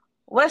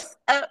What's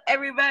up,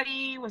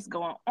 everybody? What's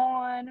going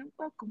on?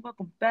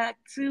 Welcome back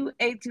to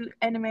A2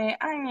 Anime.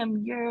 I am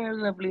your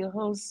lovely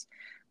host,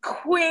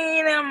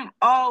 Queen. I'm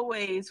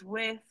always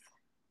with,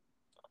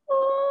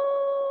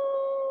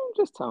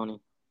 Just Tony.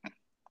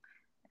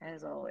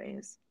 as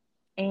always.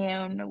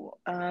 And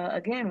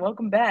again,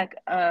 welcome back.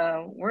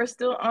 We're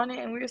still on it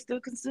and we're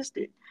still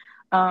consistent.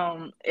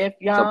 If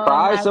y'all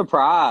Surprise, have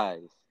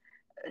surprise.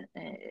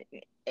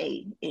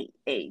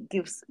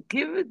 give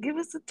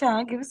us a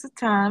time, give us a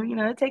time. You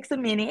know, it takes a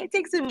minute. It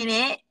takes a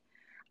minute.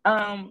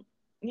 Um,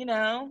 you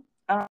know,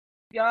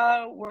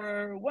 y'all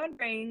were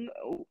wondering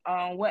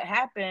what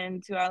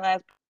happened to our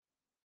last.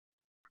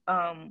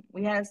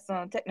 We had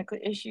some technical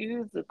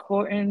issues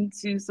according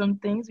to some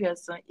things. We had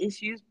some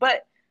issues,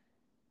 but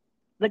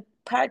the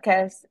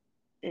podcast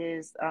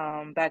is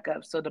back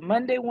up. So the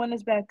Monday one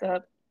is back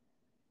up.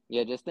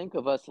 Yeah, just think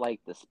of us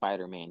like the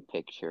Spider-Man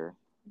picture.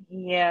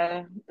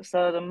 Yeah.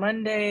 So the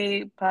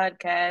Monday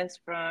podcast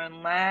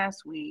from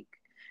last week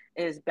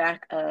is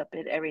back up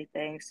and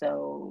everything.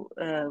 So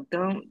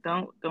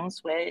don't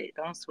sweat it.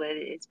 Don't sweat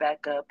it. It's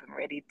back up and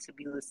ready to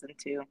be listened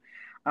to.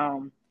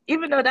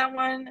 Even though that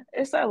one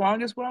it's our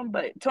longest one,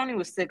 but Tony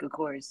was sick, of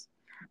course,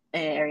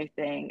 and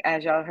everything.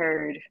 As y'all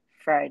heard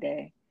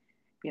Friday,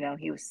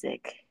 he was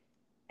sick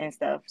and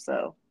stuff.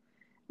 So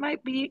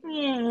might be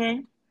yeah.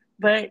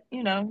 But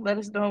let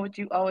us know what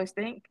you always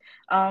think.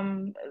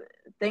 Um,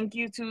 Thank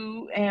you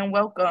to and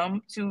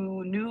welcome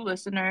to new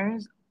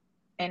listeners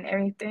and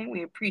everything.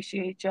 We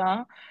appreciate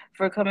y'all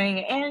for coming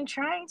and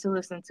trying to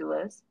listen to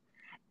us.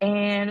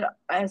 And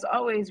as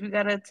always, we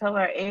gotta tell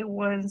our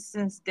A1s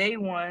since day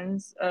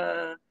ones,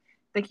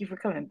 thank you for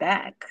coming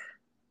back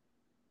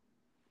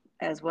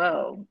as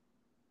well.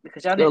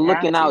 Because y'all Still didn't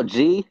have looking out, to.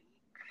 G.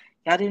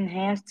 Y'all didn't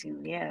have to,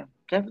 yeah.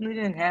 Definitely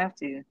didn't have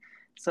to.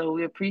 So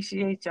we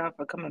appreciate y'all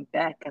for coming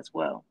back as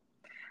well.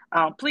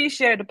 Please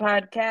share the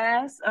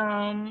podcast.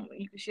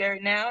 You can share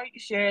it now. You can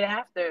share it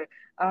after.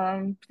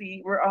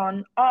 Please, we're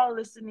on all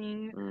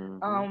listening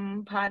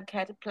Mm-hmm.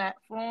 podcast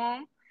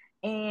platform,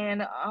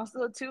 and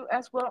also too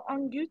as well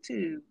on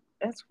YouTube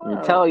as And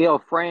well. tell your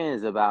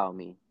friends about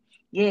me.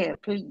 Yeah,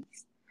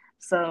 please.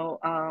 So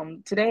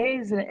today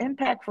is an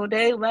impactful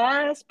day.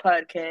 Last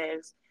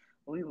podcast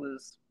we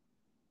was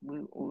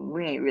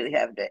we ain't really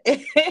have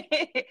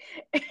that.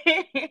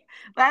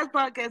 Last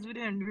podcast we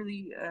didn't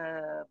really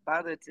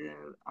bother to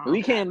We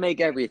have can't it make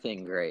great.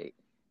 everything great.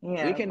 We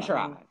Yeah, can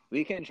try.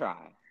 We can try.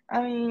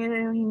 I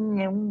mean,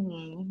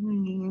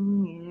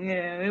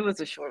 yeah, it was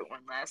a short one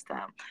last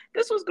time.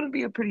 This was gonna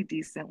be a pretty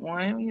decent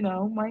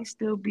one. Might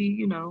still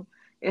be.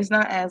 It's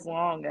not as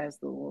long as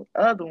the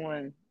other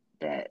one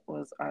that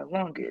was our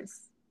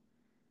longest,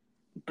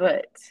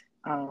 but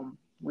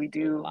we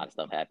There's a do. lot of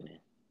stuff happening.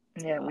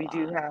 Yeah, A lot.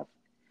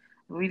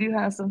 we do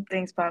have some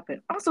things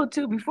popping. Also,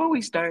 too, before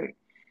we start,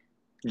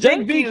 Gen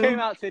thank V came you.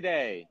 out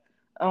today.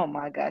 Oh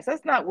my gosh,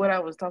 that's not what I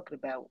was talking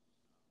about.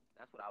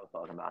 That's what I was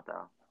talking about,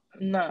 though.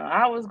 No,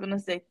 I was gonna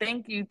say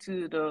thank you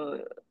to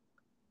the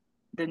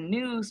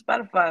new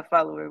Spotify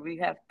follower. We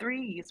have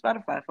 3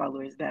 Spotify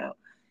followers now.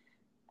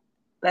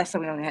 Last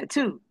time we only had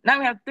 2. Now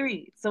we have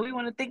 3. So we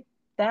want to thank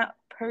that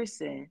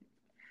person.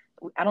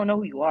 I don't know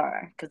who you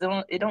are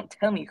because it don't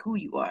tell me who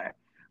you are,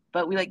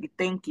 but we like to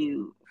thank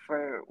you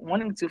for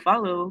wanting to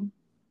follow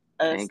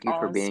us Thank you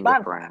for on being a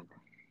Spotify. friend.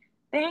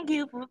 Thank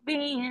you for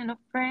being a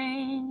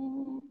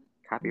friend.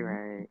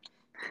 Copyright.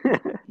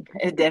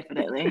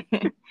 Definitely.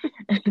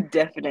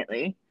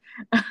 Definitely.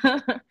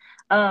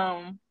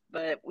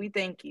 But we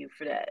thank you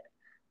for that.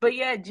 But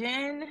yeah,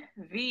 Gen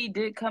V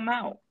did come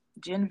out.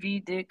 Gen V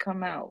did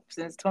come out.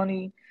 Since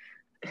Tony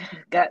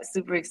got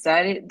super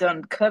excited,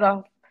 done cut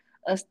off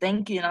us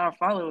thanking our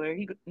follower.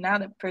 Now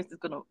that person's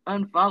gonna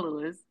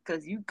unfollow us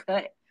because you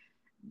cut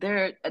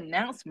their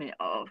announcement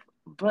off.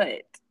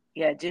 But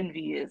yeah, Gen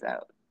V is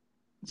out.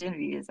 Gen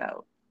V is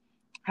out.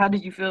 How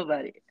did you feel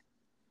about it?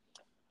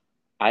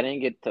 I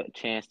didn't get the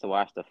chance to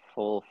watch the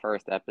full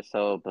first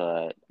episode,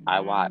 but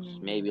I watched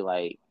Mm. maybe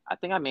like I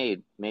think I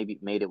made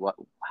it what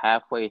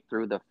halfway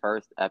through the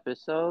first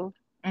episode,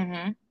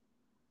 Mm-hmm.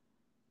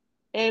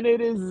 and it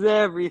is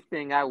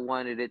everything I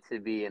wanted it to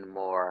be and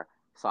more.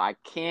 So I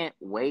can't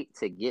wait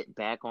to get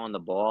back on the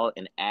ball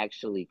and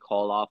actually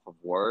call off of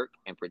work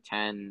and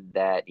pretend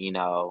that,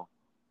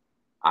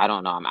 I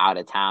don't know, I'm out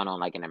of town on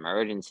like an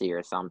emergency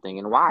or something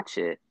and watch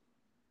it.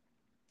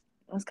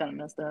 That's kind of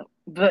messed up,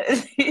 but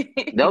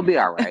They'll be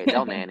all right.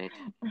 They'll manage.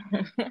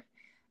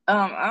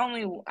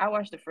 I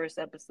watched the first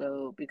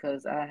episode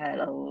because I had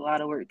a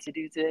lot of work to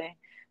do today,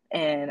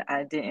 and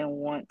I didn't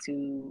want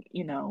to,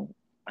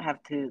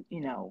 have to,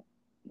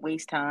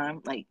 waste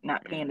time like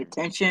not paying Hmm.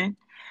 attention.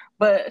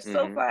 But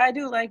so Hmm. far, I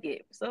do like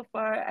it. So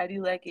far, I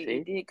do like it.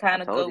 It See, did I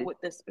kind of told go you.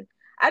 with this.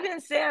 I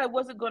didn't say I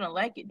wasn't gonna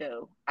like it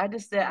though. I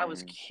just said I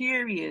was Hmm.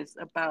 curious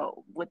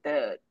about what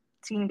the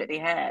team that they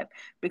have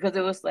because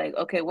it was like,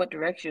 okay, what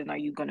direction are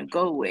you gonna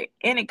go with?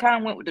 And it kind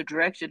of went with the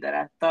direction that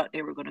I thought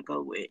they were gonna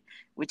go with,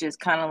 which is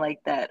kind of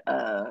like that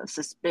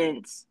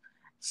suspense,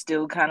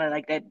 still kind of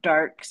like that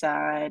dark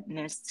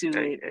sideness to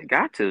it. It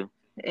got to.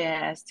 It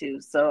has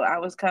to. So I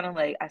was kind of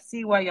like, I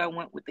see why y'all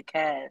went with the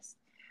cast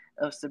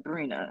of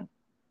Sabrina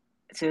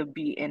to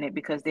be in it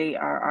because they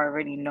are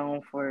already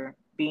known for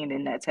being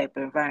in that type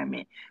of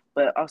environment.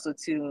 But also,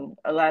 too,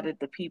 a lot of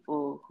the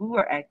people who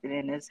are acting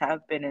in this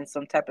have been in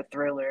some type of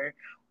thriller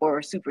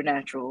or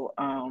supernatural,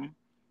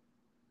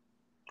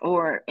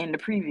 or in the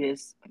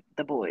previous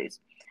The Boys.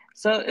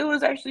 So it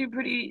was actually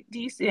pretty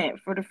decent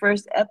for the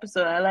first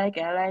episode. I like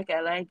it.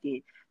 I like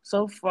it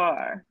so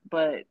far.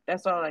 But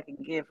that's all I can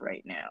give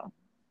right now.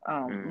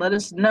 Let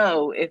us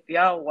know if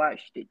y'all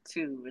watched it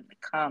too in the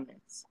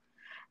comments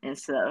and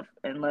stuff,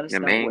 and let us The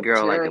know main what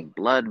girl like a your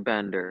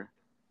bloodbender.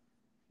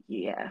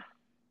 yeah,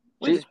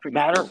 which She, is pretty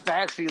matter of cool.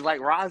 fact, she's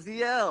like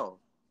Raziel.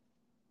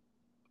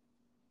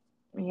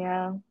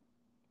 Yeah,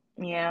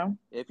 yeah,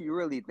 If you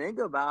really think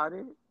about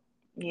it.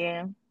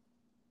 yeah,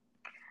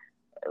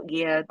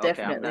 yeah, Okay,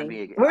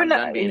 definitely. We're I'm not.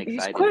 done being You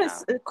excited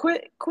now.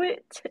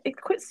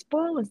 quit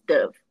spoiling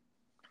stuff.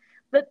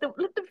 Let them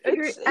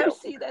figure it You out.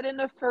 see that in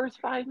the first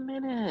 5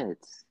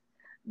 minutes.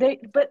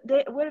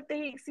 What if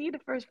they exceed the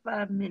first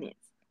 5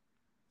 minutes?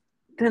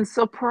 Then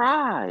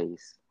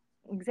surprise.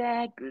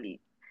 Exactly.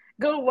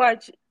 Go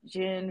watch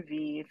Gen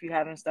V if you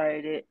haven't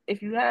started it.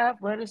 If you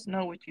have, let us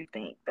know what you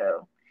think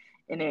though,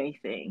 and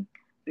everything,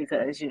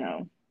 because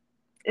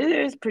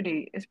it's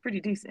pretty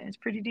decent. It's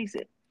pretty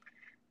decent.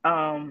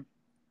 Um,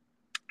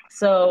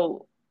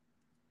 so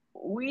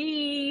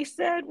we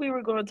said we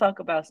were going to talk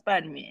about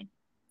Spider Man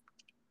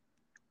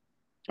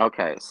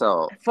Okay,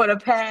 so for the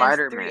past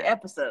Spider three Man.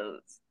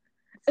 episodes.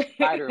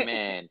 Spider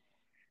Man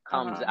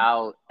comes Uh-huh.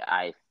 out,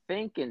 I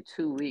think, in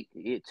 2 weeks.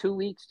 2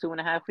 weeks,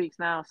 2.5 weeks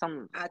now.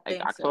 Some I like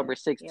think October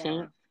so. Yeah,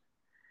 16th.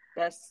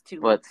 that's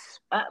 2 weeks.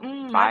 But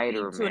Might be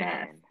Spider two and a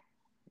half. Man,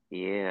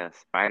 yeah,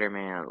 Spider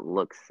Man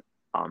looks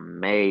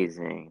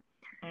amazing.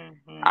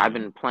 I've Mm-hmm.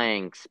 been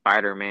playing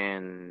Spider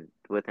Man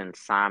with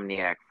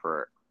Insomniac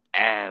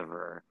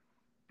forever.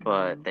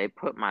 But Mm-hmm. they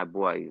put my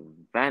boy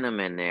Venom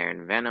in there,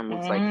 and Venom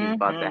looks like he's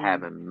about to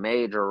have Mm-hmm. a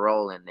major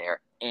role in there.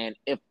 And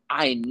if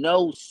I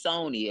know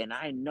Sony, and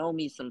I know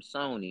me some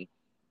Sony,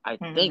 I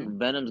think Mm-hmm.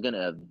 Venom's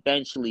gonna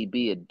eventually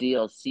be a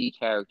DLC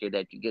character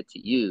that you get to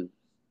use.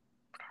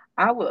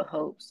 I would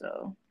hope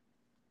so.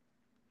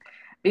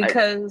 I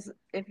Because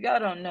if y'all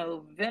don't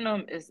know,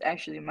 Venom is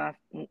actually my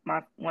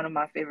one of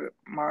my favorite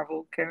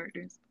Marvel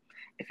characters.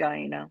 If y'all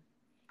ain't know,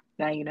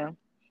 now you know.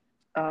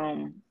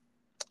 Um,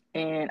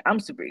 and I'm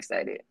super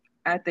excited.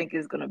 I think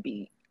it's gonna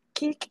be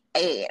kick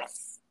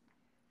ass.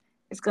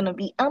 It's gonna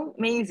be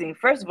amazing.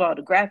 First of all,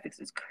 the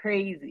graphics is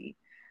crazy.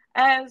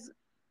 As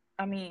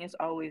I mean, it's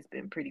always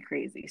been pretty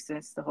crazy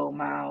since the whole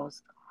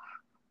Miles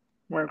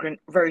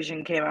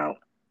version came out.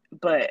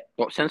 But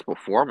well, since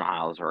before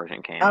Miles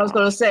version came I was out.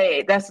 gonna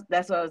say that's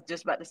what I was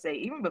just about to say.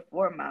 Even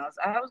before Miles,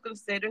 I was gonna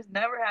say there's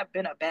never have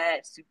been a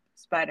bad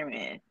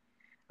Spider-Man.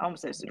 I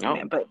almost said No,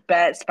 Superman, but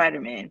bad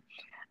Spider-Man.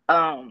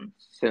 Um,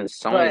 since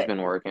Sony's but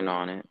been working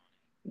on it.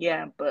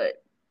 yeah,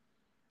 but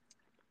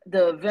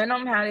the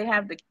Venom, how they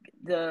have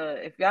the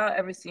if y'all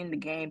ever seen the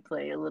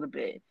gameplay a little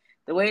bit,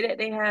 the way that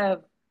they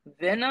have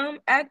Venom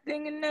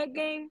acting in that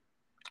game,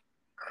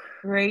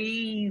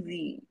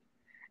 crazy.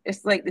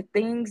 It's like the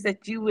things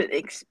that you would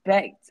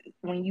expect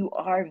when you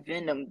are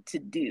Venom to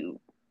do,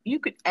 you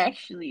could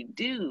actually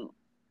do.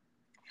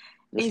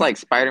 It's Is like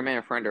Spider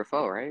Man friend or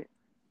foe, right?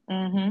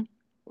 mm-hmm.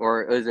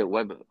 Or is it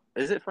web?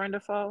 Is it friend or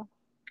foe?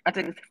 I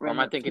think it's Or am friend.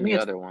 I To thinking me, the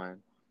it's other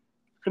one?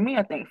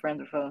 I think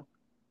friends are fun.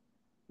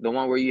 The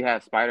one where you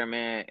have Spider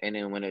Man, and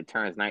then when it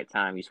turns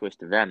nighttime, you switch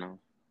to Venom.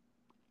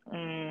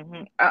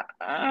 Mm-hmm.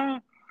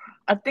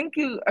 I think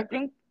I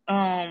think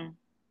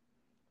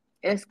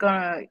it's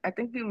gonna. I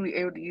think you'll be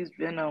able to use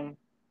Venom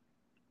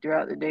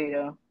throughout the day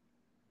though.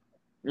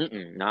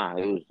 Nah,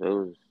 it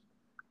was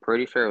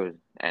pretty sure it was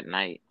at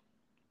night.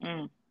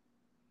 Mm.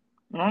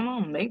 I don't know.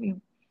 Maybe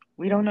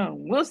we don't know.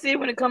 We'll see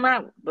when it come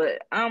out.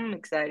 But I'm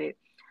excited.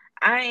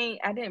 I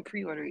didn't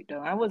pre-order it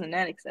though. I wasn't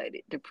that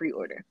excited to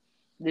pre-order.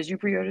 Did you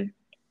pre-order?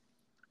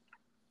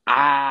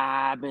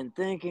 I've been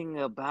thinking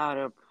about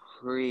a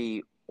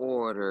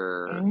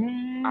pre-order.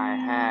 I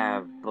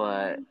have,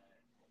 but Mm.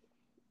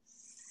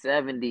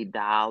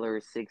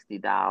 $70,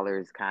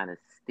 $60 kind of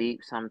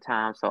steep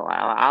sometimes. So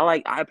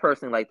I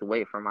personally like to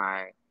wait for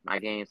my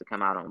games to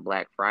come out on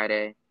Black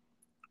Friday.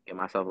 Get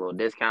myself a little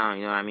discount,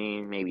 you know what I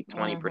mean? Maybe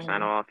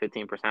 20% Mhm. off,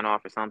 15%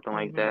 off or something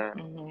like Mhm. that.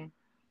 Mhm.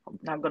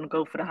 Not gonna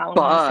go for the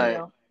Halloween But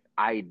sale.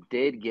 I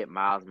did get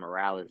Miles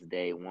Morales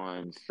day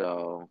one,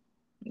 so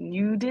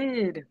You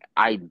did.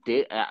 I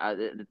did.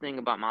 The thing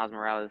about Miles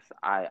Morales,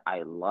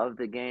 I love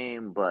the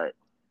game, but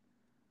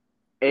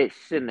it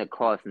shouldn't have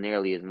cost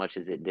nearly as much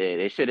as it did.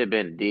 It should have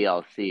been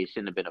DLC. It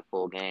shouldn't have been a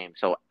full game.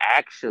 So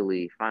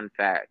actually, fun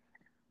fact,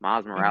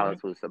 Miles Mhm.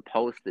 Morales was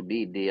supposed to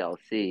be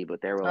DLC,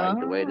 but they were like,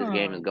 the way this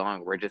game is Oh.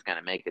 going, we're just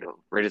gonna make it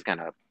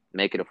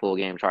a full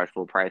game, charge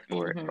full price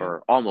for it, Mhm.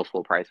 or almost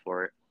full price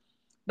for it.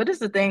 But this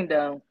is the thing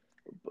though.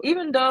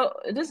 Even though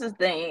this is the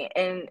thing,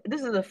 and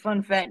this is a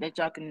fun fact that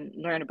y'all can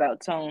learn about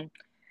Tone,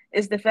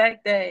 is the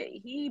fact that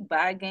he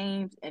buy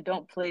games and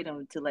don't play them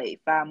until like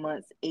 5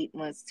 months, 8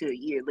 months to a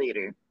year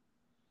later.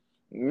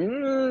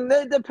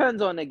 It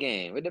depends on the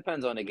game. It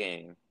depends on the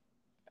game.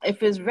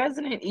 If it's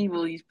Resident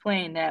Evil, he's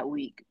playing that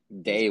week.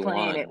 He's Day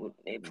playing one.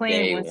 it,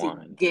 playing Day once he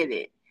one. get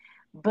it.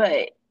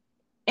 But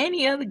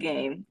any other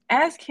game,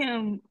 ask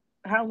him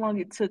how long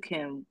it took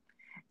him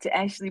to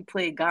actually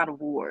play God of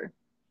War.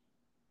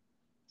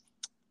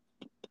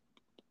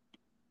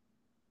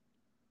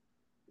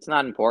 It's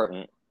not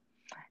important.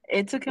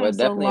 It took him But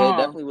so it long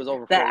definitely was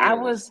over that 4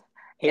 years.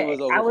 It was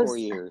I over four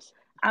was years.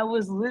 I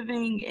was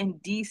living in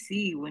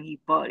DC when he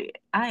bought it.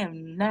 I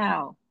am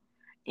now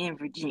in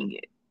Virginia,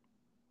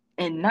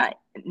 and not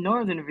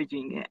Northern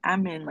Virginia.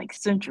 I'm in like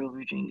Central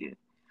Virginia,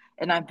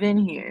 and I've been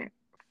here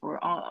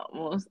for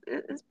almost.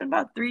 It's been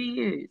about 3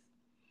 years.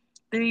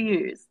 3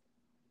 years.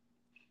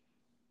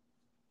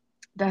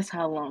 That's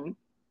how long,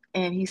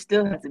 and he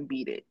still hasn't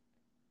beat it.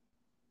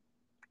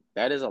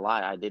 That is a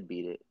lie. I did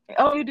beat it.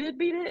 Oh, you did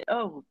beat it?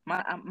 Oh, my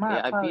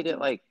Yeah, I beat it apologies.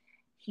 like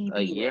He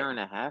a beat it. year and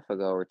a half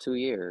ago or 2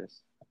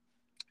 years.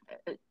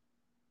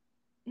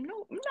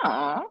 No,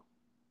 no.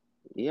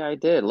 Yeah, I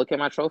did. Look at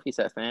my trophy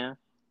set, fam.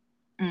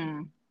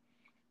 Mm.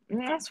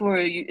 I swear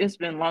it's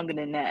been longer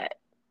than that.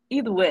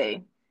 Either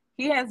way,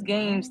 he has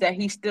games No. that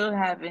he still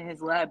have in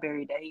his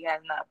library that he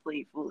has not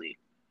played fully.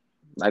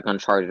 Like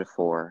Uncharted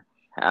 4.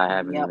 I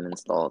haven't Yep. even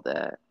installed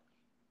that.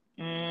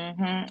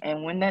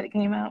 And when that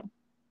came out,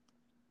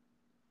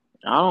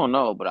 I don't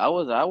know, but I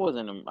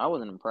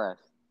wasn't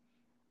impressed.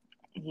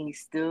 he's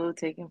still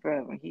taking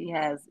forever.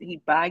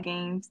 He buy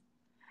games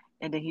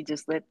and then he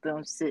just let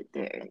them sit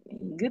there.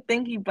 Good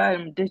thing he buy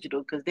them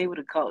digital because they would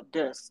have caught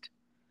dust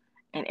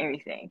and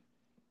everything.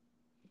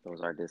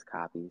 Those are disc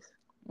copies.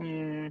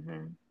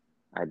 hmm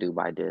I do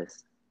buy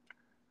discs.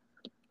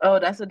 Oh,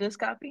 that's a disc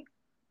copy.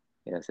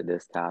 Yes, a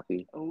disc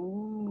copy.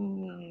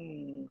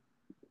 Ooh,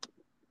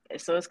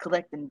 so it's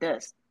collecting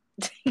dust.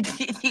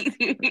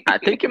 I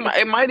think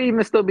it might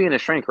even still be in a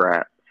shrink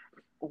wrap.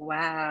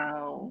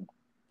 Wow.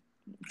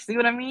 See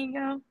what I mean,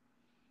 yo?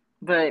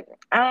 But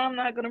I'm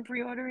not gonna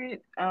pre-order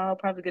it. I'll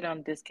probably get it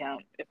on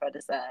discount if I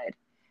decide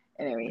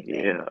and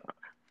everything Yeah,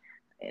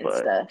 and but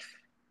stuff.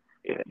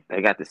 yeah,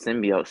 they got the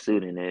symbiote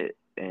suit in it,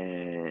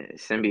 and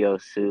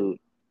symbiote suit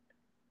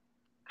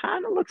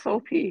kind of looks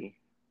OP.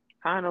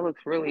 Kind of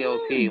looks really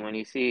OP Mm. when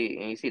you see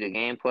the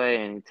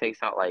gameplay and it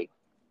takes out like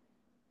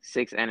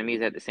 6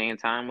 enemies at the same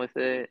time with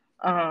it.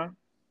 Uh-huh.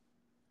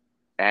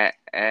 That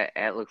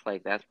looks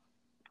like that's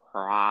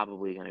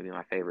probably going to be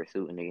my favorite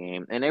suit in the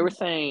game. And they were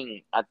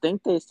saying, I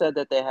think they said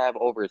that they have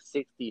over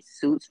 60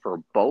 suits for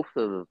That's both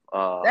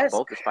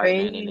the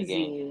Spider-Man in the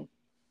game. crazy.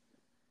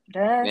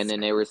 And That's then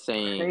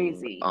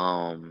crazy.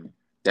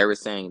 they were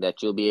saying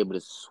that you'll be able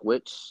to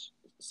switch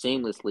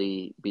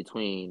seamlessly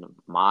between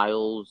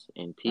Miles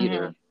and hmm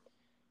Peter.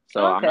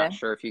 So I'm Okay. not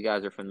sure if you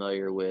guys are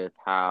familiar with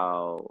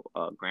how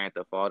Grand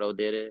Theft Auto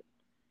did it,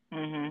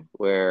 hmm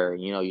where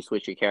you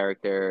switch your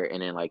character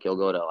and then like you'll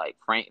go to like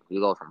you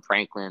go from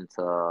Franklin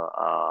to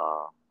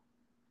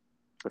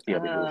what's the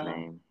other dude's Uh,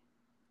 name?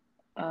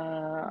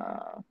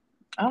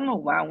 I don't know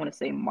why I want to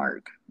say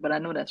Mark, but I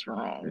know that's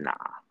wrong. Nah,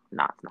 it's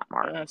not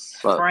Mark.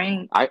 But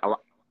Frank. I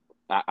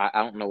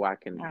don't know why I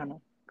can I don't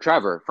know.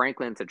 Trevor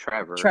Franklin to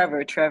Trevor,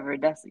 Trevor.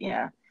 That's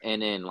yeah.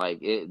 and then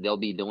like they'll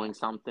be doing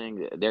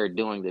something. They're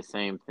doing the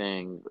same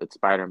thing with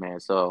Spider-Man.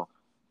 So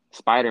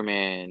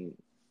Spider-Man,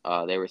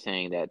 they were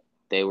saying that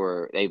they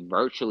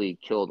virtually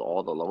killed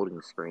all the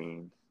loading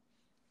screens.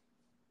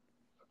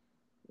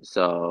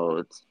 So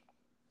it's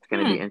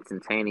going to be Hmm.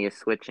 instantaneous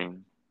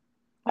switching,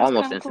 That's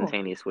almost kind of cool.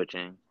 instantaneous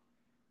switching.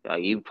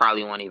 You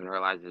probably won't even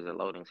realize there's a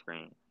loading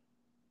screen.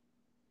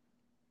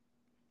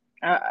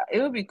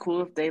 It would be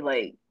cool if they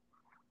like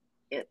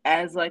it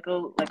as like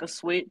a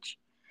switch.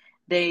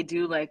 They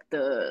do like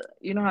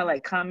how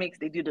like comics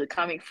they do the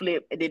comic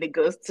flip and then it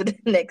goes to the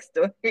next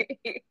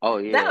story. Oh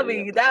yeah,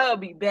 yeah. That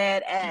would be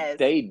badass.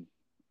 They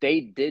they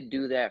did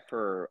do that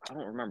for I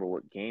don't remember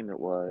what game it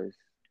was,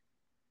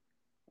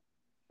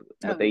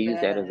 That but would they be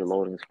used that as a badass.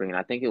 loading screen.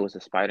 I think it was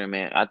a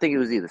Spider-Man. I think it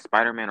was either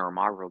Spider-Man or a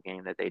Marvel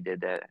game that they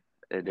did that.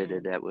 That they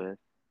did Mm. that with.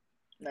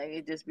 Like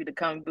it just be the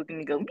comic book and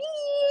you go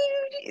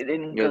and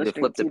then Yeah, go they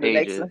straight flip the to the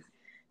next pages. one.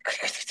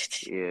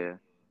 Yeah.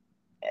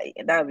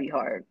 That would be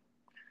hard.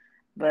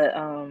 But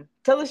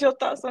tell us your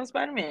thoughts on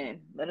Spider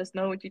Man. Let us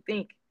know what you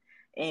think.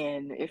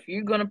 And if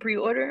you're gonna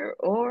pre-order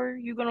or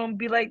you're gonna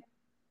be like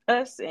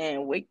us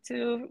and wait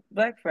till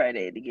Black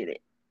Friday to get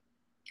it.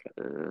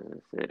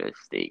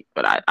 State,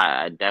 but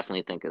I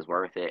definitely think it's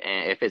worth it.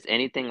 And if it's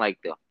anything like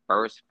the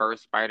first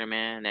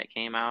Spider-Man that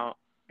came out,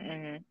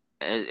 hmm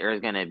there's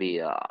gonna be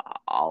a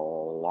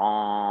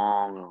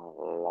long,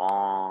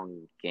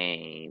 long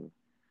game.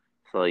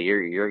 So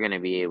you're gonna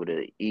be able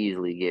to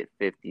easily get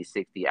 50,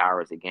 60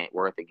 hours of game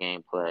worth of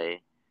gameplay.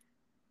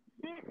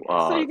 So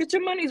Uh, you get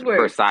your money's per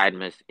worth. side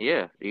miss.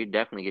 Yeah, you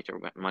definitely get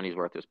your money's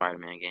worth of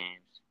Spider-Man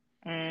games.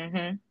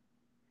 hmm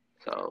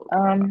So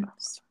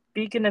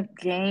Speaking of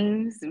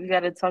games, we got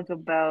to talk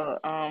about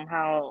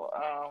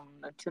how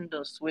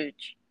Nintendo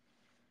Switch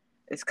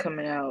is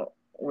coming out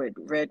with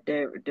Red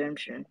Dead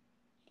Redemption.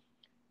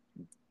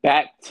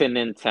 Back to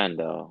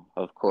Nintendo,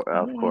 of course,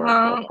 of course,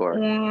 of Wah, course.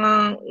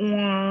 wah,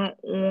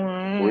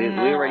 wah, We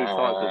already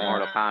talked with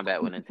Mortal wah.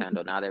 Kombat with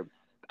Nintendo.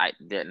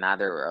 Now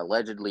they're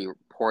allegedly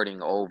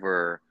porting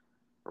over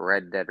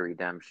Red Dead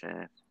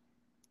Redemption.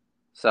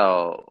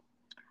 So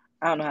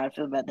I don't know how to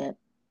feel about that.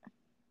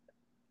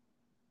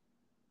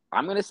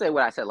 I'm gonna say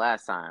what I said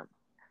last time.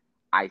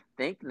 I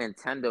think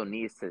Nintendo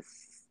needs to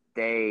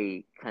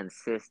stay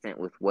consistent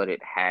with what it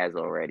has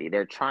already.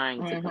 They're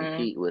trying to Mhm.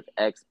 compete with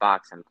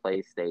Xbox and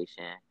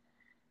PlayStation,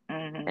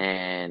 Mhm.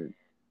 and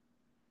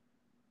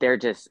they're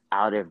just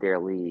out of their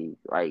league.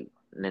 Like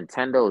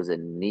Nintendo is a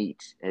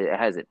niche.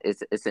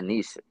 It's a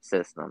niche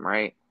system,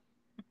 right?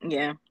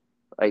 Yeah.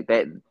 Like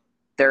that.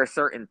 There are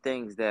certain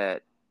things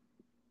that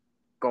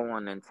go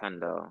on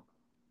Nintendo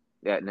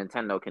that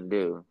Nintendo can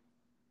do.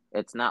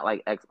 It's not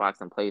like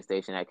Xbox and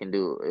PlayStation that can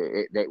do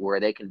where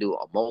they can do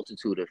a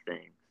multitude of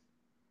things.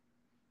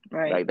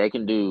 Right. Like they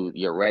can do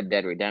your Red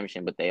Dead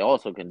Redemption, but they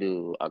also can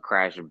do a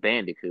Crash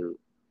Bandicoot,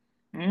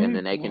 and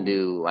then they can Mhm.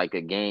 do like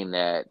a game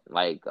that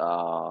like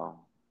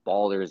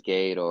Baldur's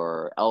Gate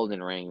or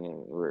Elden Ring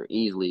were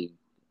easily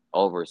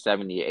over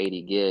 70 or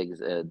 80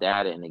 gigs of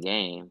data in the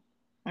game,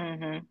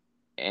 Mhm.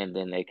 and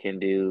then they can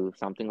do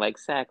something like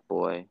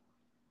Sackboy.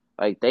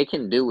 Like they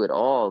can do it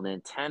all.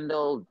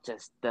 Nintendo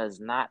just does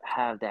not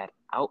have that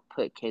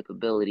output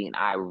capability, and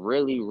I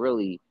really,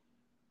 really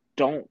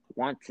don't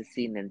want to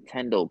see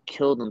Nintendo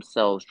kill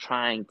themselves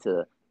trying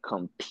to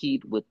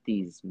compete with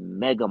these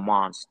mega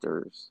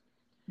monsters.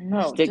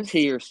 No, Stick to just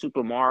your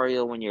Super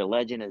Mario and your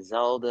Legend of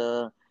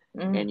Zelda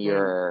and mhm.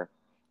 your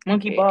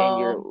Monkey and ball,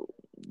 your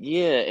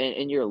yeah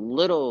and your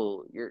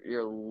little,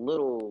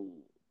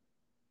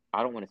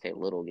 I don't want to say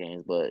little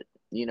games, but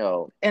you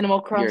know, Animal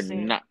you're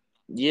Crossing. not,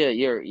 yeah,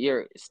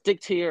 you're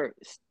stick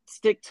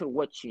to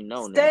what you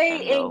know,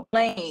 Stay in Nintendo.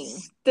 lane.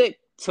 Stick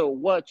to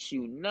what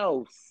you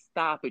know.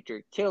 Stop it.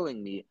 You're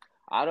killing me.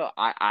 I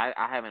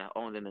haven't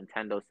owned a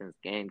Nintendo since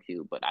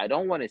GameCube, but I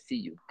don't want to see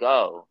you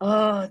go.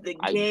 Oh, the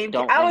I game.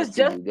 don't I want to was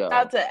see just you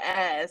about go. to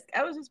ask.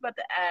 I was just about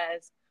to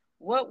ask,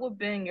 what would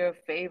been your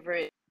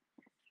favorite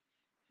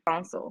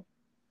console?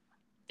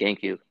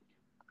 GameCube.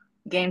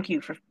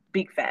 GameCube for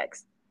big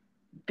facts.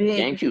 Big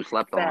GameCube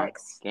slept on.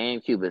 facts.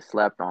 GameCube is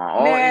slept on.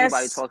 All Man,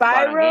 anybody talks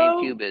about on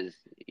Spyro? GameCube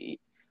is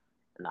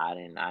nah,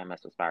 I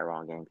messed with Spyro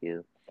on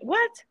GameCube.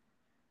 What?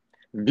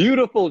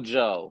 Beautiful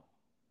Joe.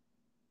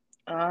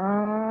 The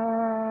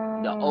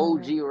Um,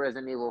 OG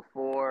Resident Evil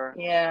 4.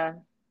 yeah.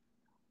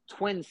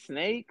 Twin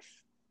Snakes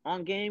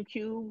on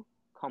GameCube.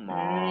 Come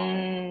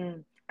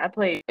on. I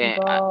played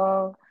And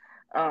ball,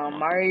 Monkey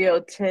Mario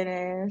Ball.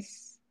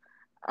 Tennis,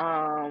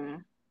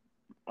 um,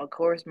 of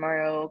course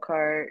Mario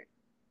Kart.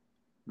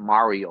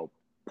 Mario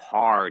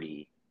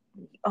Party.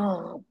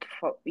 Oh,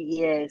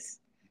 yes.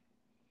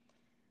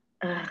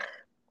 Ugh,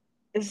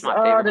 It's it's my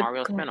all favorite the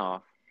Mario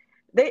spinoff.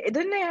 they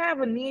didn't they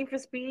have a Need for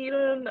Speed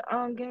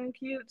on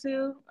GameCube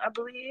too, I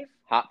believe.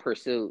 Hot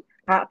Pursuit.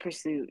 Hot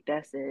Pursuit,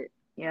 that's it.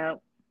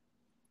 Yep.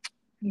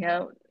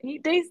 Yep.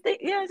 They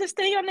yeah, just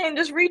stay on there and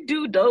just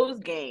redo those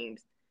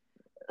games.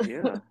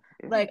 Yeah.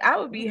 Yeah. Like I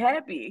would be Yeah.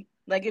 happy.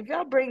 Like if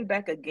y'all bring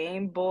back a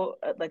Game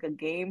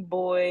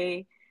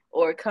Boy,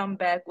 or come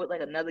back with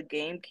like another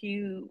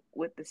GameCube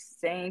with the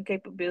same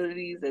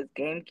capabilities as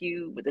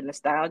GameCube with the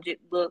nostalgic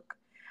look,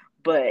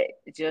 but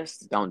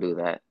just Don't do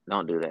that.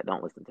 Don't do that.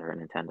 Don't listen to her,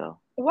 Nintendo.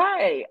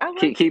 why?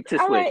 Keep the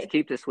I Switch. like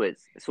Keep the Switch.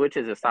 Switch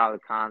is a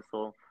solid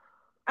console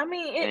I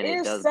mean it and it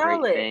is does great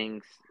solid,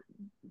 things,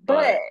 but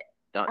but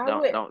don't I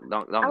don't would don't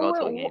don't don't I go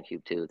to a would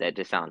GameCube too. That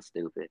just sounds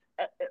stupid.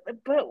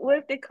 but what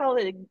if they call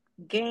it a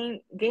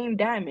game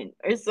diamond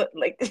or something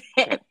like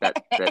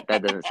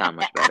That doesn't sound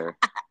much better.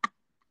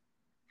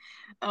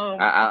 um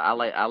I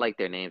like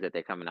their names that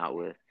they're coming out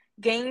with.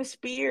 Game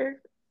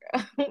Spear.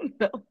 I don't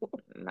know.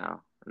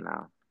 No,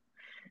 no.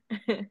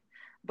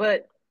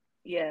 But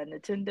yeah,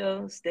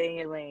 Nintendo, stay in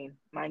your lane,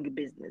 mind your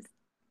business.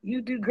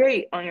 You do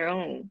great on your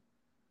own.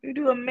 You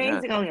do Yes.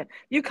 amazing on your.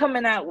 You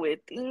coming out with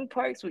theme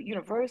parks with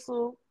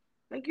Universal,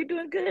 like you're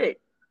doing good.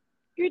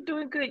 You're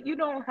doing good. You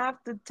don't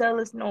have to tell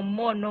us no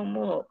more, no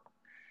more.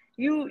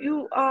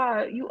 You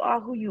are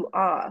who you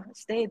are.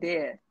 Stay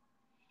there.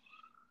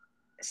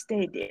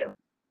 Stay there.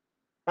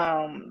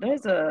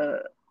 There's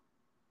a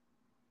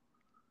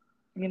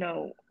we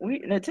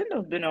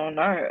Nintendo's been on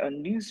our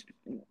news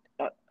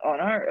on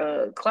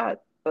our clock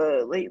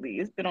lately.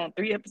 It's been on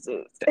 3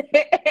 episodes.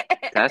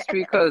 That's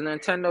because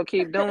Nintendo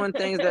keep doing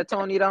things that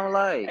Tony don't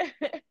like.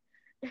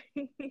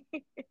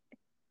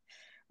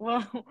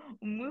 Well,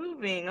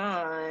 moving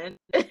on.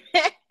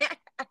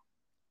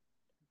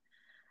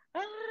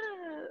 Ah,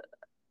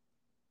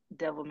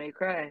 Devil May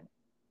Cry.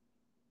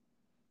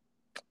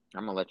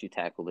 I'm gonna let you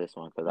tackle this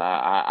one because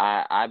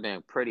I've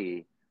been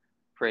pretty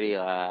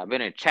I've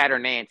been a chatter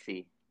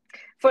Nancy.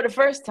 For the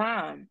first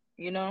time,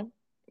 he's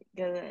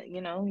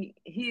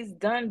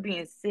done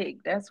being sick.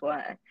 That's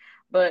why.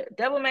 But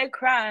Devil May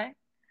Cry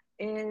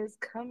is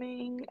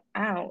coming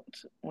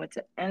out with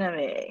an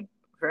anime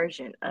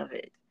version of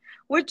it,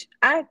 which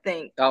I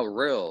think Oh,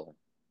 real.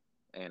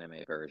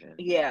 anime version.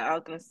 Yeah, I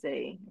was gonna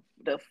say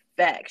the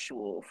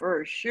factual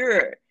for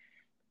sure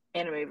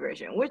anime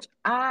version, which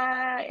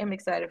I am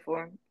excited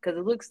for because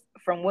it looks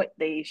from what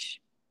they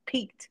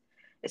peaked.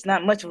 It's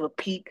not much of a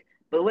peak,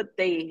 but what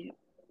they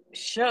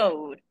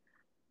showed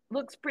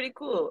looks pretty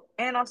cool.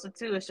 And also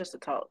too, it's just a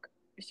talk.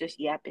 It's just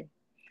yapping,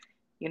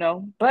 you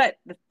know. But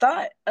the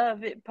thought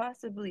of it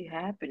possibly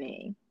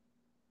happening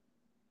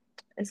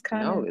is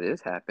kind No, of it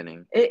is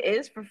happening. it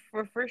is for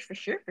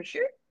sure, for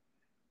sure.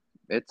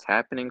 It's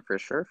happening for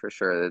sure, for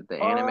sure. The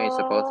anime is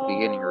supposed to be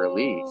getting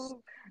released.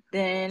 Oh,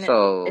 then it's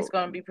So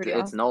gonna be pretty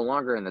it's awesome. no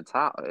longer in the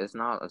top. It's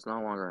no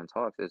longer in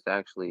talks. It's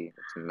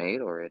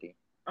made already.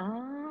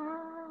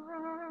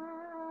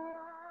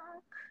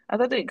 I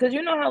thought they, cause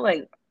you know how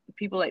like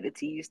people like to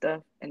tease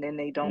stuff and then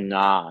they don't.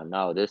 Nah,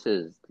 no, this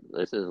is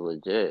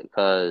legit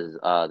because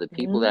the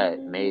people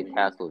that made Mm.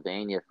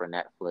 Castlevania for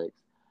Netflix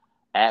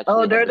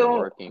Oh, actually have been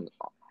working.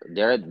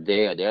 They're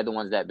the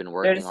ones that have been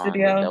they're the working on the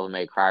studio. Devil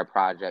May Cry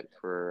project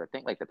for I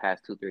think like the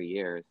past 2 3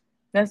 years.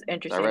 That's So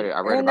interesting, I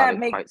read and about that it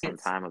makes quite some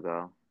sense. time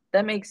ago.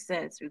 That makes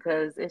sense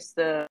because it's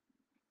that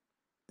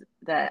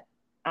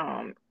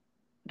um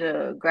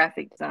the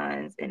graphic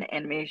designs and the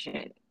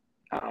animation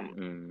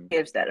Mm.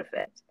 gives that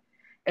effect.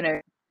 And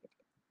I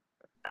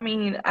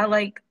mean, I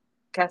like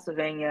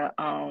Castlevania.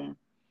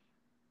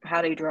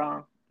 How they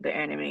draw the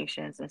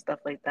animations and stuff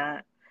like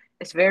that.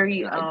 It's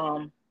very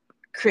And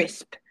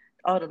crisp.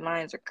 All the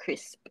lines are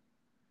crisp.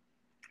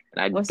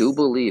 I do What's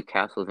believe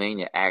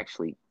Castlevania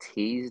actually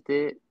teased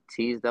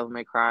Devil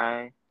May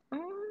Cry.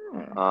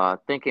 mm, I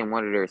think in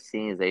one of their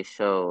scenes they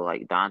show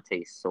like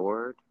Dante's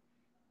sword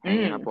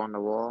hanging up mm, on the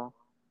wall.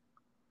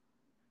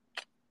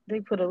 they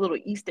put a little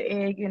Easter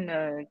egg in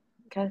the Yeah,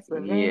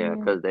 Castlevania.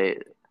 because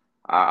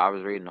I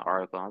was reading the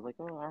article. I was like,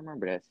 oh, I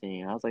remember that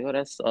scene. I was like, oh,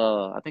 that's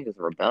I think it's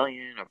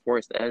Rebellion or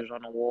Forced Edge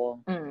on the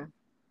wall. Mm,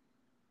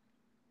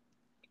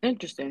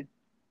 interesting.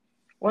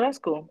 Well, that's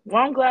cool.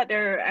 Well, I'm glad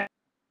they're at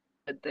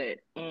that,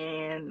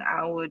 and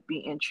I would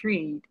be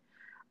intrigued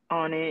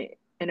on it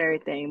and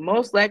everything.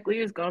 Most likely,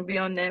 it's gonna be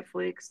on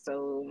Netflix.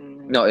 So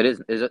No, it is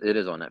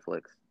on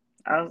Netflix.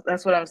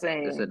 that's what I'm It's a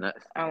saying. net.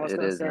 I was It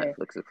gonna is say.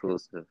 Netflix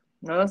exclusive.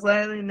 Most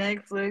likely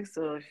Netflix.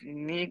 So if you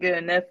need to get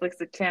a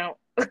Netflix account,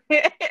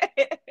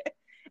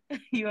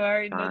 you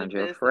already know the Find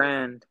your business.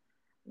 friend.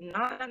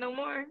 Not no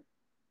more.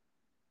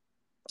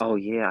 Oh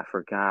yeah, I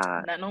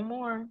forgot. Not no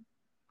more.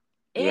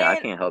 Yeah, I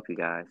And can't help you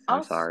guys. I'm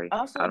also, sorry. I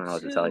also don't know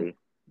what to tell too, you.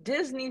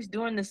 Disney's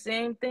doing the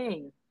same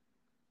thing.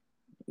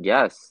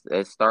 Yes,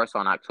 it starts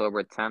on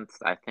October 10th,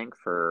 I think,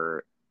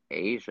 for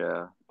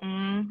Asia.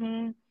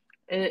 Mm-hmm.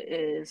 It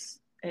is.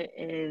 It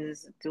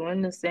is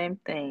doing the same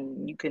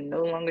thing. You can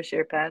no longer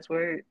share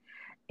password,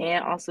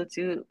 and also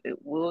too, it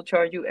will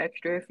charge you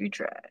extra if you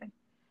try.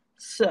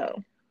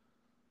 So,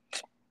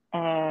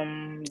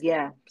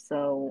 yeah.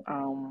 So,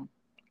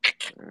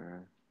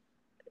 Mm,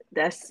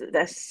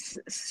 that's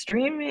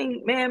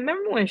streaming, man.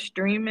 Remember when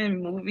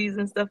streaming movies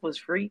and stuff was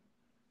free?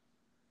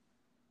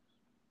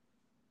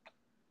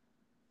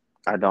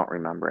 I don't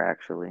remember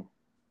actually.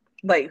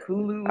 Like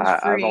Hulu was I've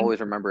free. always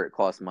remember it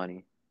cost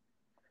money.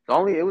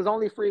 It was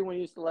only free when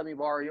you used to let me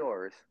borrow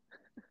yours.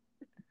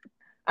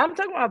 I'm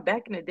talking about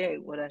back in the day.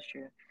 Well, that's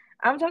true.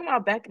 I'm talking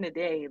about back in the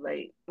day.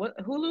 Like what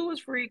Hulu was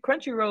free,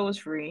 Crunchyroll was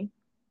free.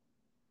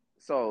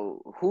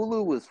 So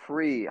Hulu was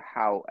free.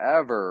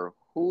 However,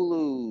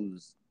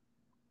 Hulu's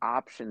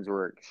options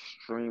were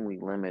extremely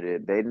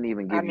limited. They didn't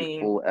even I give you mean,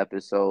 full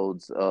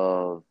episodes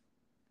of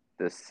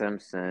The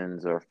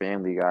Simpsons or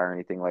Family Guy or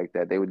anything like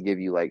that. They would give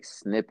you like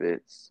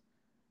snippets.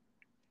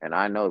 And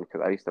I know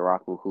because I used to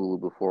rock with Hulu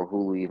before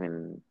Hulu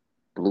even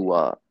blew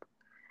up.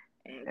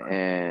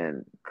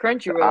 And I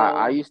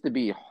Crunchyroll. used to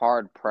be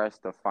hard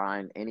pressed to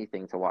find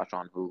anything to watch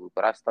on Hulu,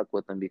 but I stuck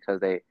with them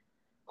because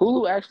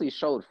Hulu actually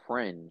showed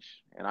Fringe,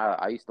 and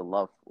I used to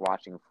love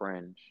watching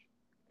Fringe.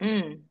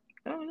 Mm.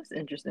 Oh, that's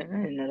interesting.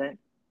 I didn't know that.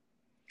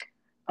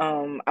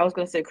 I was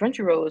gonna say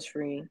Crunchyroll was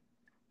free,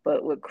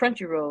 but with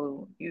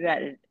Crunchyroll, you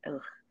had it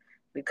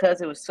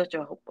because it was such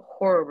a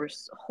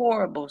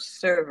horrible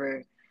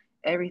server.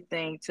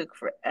 Everything took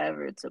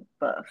forever to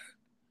buff.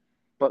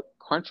 But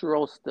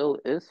Crunchyroll still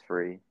is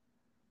free.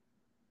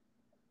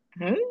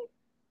 Hmm?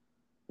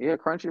 Yeah,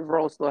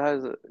 Crunchyroll still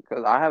has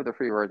because I have the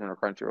free version of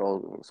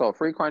Crunchyroll. So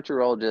free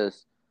Crunchyroll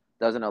just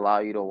doesn't allow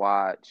you to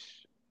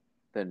watch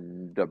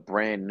the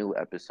brand new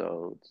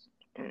episodes,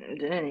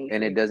 That ain't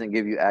and it free. doesn't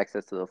give you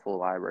access to the full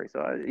library.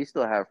 So you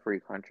still have free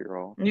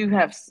Crunchyroll. You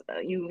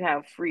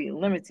have free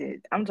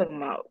limited. I'm talking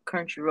about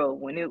Crunchyroll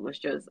when it was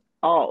just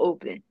all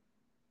open.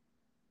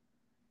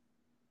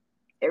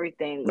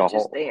 Everything was The just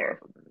whole there.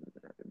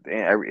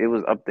 it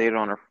was updated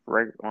on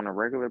on a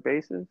regular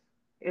basis.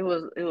 It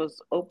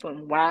was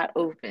open, wide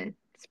open,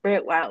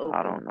 spread wide I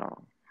open. don't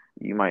know.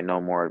 You might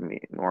know more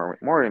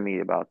than me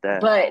about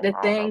that. But the I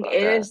don't know thing about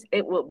that. is,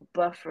 it would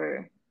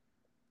buffer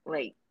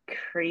like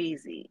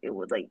crazy. It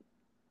would like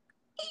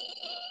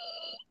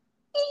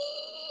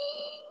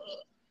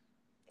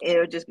it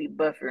would just be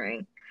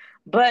buffering.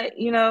 But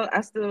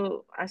I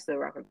still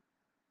rock with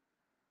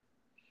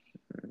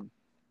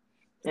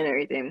and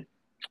everything.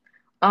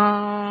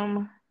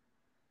 Um,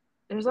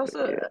 there's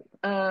also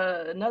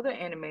Yeah. another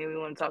anime we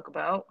want to talk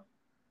about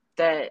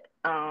that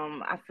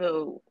I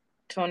feel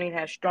Tony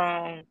has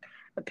strong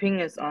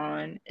opinions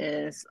on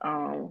is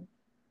Fooly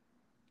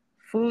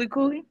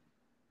Cooly.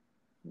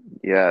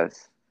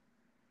 Yes.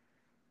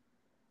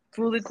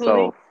 Fooly So,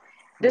 Cooly.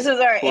 This is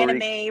our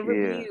fully, anime yeah.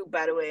 review,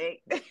 by the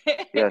way.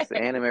 Yes,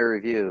 anime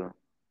review.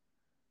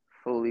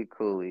 Fully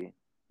Cooley.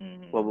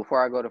 Well, hmm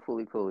before I go to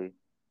Fully Cooley,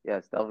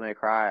 yes, Devil May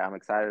Cry. I'm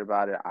excited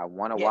about it. I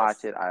want to watch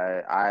Yes. it.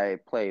 I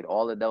played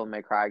all the Devil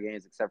May Cry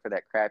games except for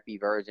that crappy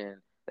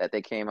version that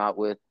they came out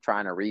with,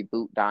 trying to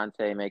reboot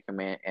Dante, make him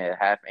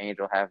half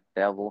angel, half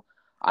devil.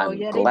 Oh I'm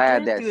yeah, they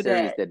glad did that do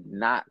series that. did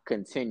not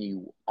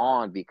continue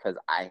on because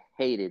I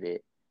hated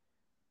it.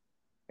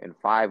 And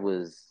five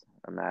was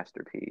a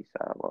masterpiece.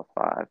 I love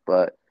five,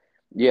 but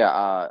yeah,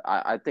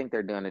 I think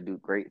they're going to do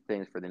great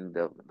things for the new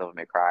Devil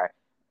May Cry.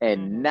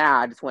 And hmm now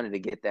I just wanted to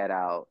get that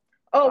out.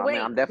 Oh I mean, wait,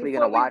 I'm definitely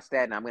going to before we watch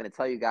that, and I'm going to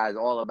tell you guys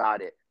all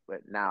about it.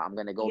 But now I'm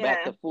going to go back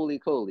yeah, to Fooly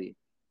Cooley.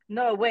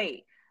 no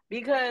wait,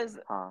 because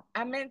Huh?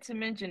 I meant to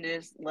mention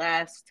this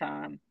last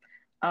time.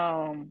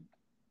 Um,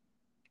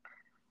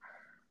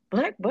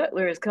 Black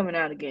Butler is coming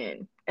out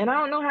again, and I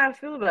don't know how I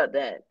feel about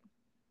that.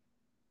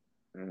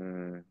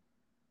 Mm.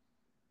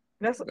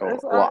 That's Well,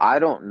 all. I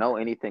don't know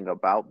anything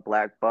about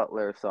Black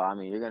Butler, so I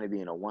mean, you're going to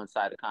be in a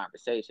one-sided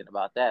conversation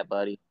about that,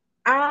 buddy.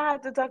 I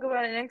have to talk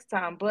about it next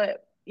time.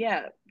 But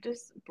yeah,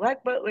 just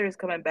Black Butler is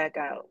coming back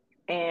out,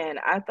 and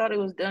I thought it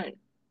was done.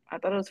 I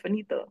thought it was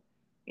finito,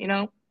 you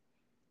know.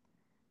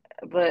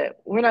 But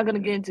we're not gonna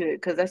get into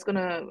it because it's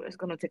gonna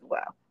take a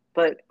while.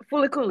 But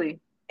Fully Cooley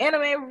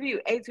anime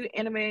review, A2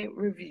 anime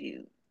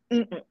review.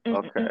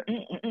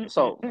 Okay,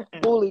 so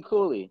Fooly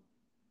Cooley,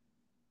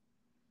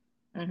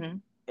 Mm-hmm.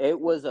 it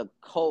was a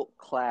cult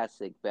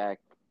classic back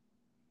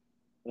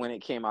when it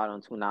came out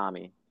on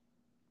Toonami.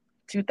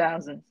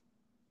 2000s.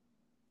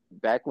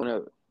 Back when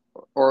it,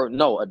 or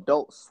no,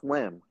 Adult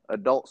Swim.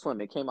 Adult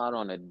Swim. It came out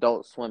on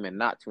Adult Swim and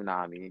not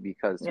Toonami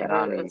because Yeah, it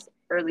Toonami was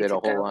early did a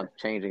whole lot 2000s. of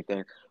changing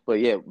things. But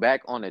yeah,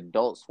 back on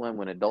Adult Swim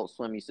when Adult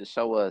Swim used to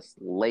show us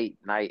late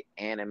night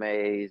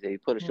animes, they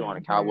put a show on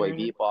a Cowboy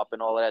Mm-hmm. Bebop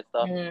and all of that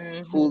stuff.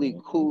 Fooly Mm-hmm.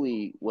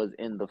 Cooley was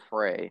in the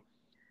fray,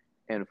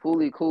 and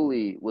Fooly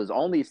Cooley was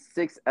only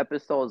 6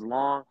 episodes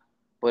long,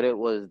 but it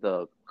was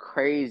the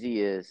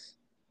craziest,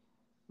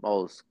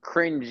 most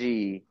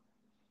cringy,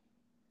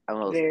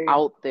 most Very.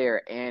 out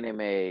there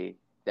anime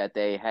that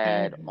they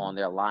had Mm-hmm. on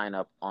their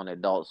lineup on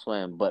Adult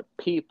Swim, but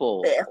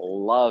people Yeah.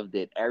 loved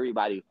it.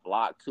 Everybody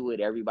flocked to it.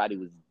 Everybody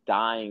was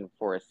dying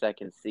for a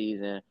second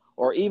season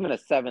or even a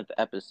seventh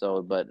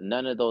episode, but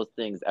none of those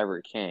things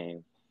ever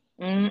came.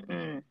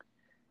 Mm-mm.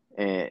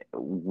 And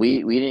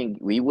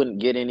we wouldn't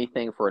get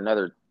anything for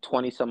another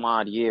 20 some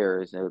odd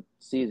years,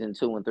 season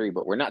 2 and 3.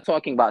 But we're not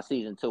talking about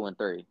season 2 and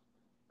 3.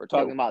 We're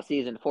talking Nope. about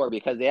season 4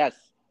 because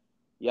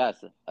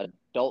yes,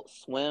 Adult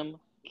Swim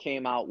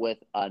came out with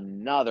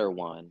another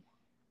one.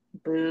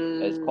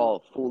 It's Boo.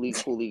 called Fooly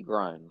Cooly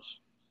Grunge.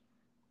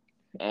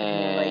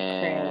 More like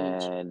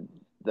cringe. And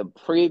the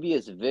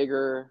previous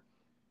Vigor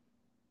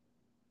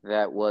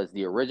that was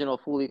the original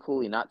Fooly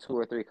Cooly, not 2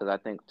 or 3, because I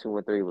think 2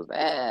 or 3 was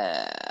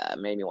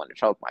made me want to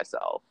choke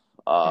myself.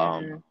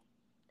 Mm-hmm.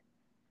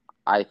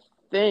 I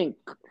think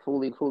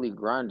Fooly Cooly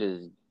Grunge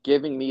is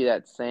giving me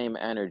that same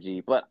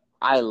energy, but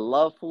I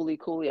love Fooly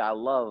Cooly. I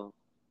love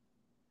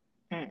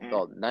Mm-mm.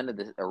 well, none of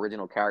the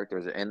original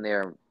characters are in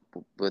there,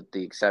 with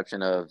the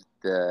exception of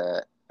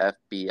the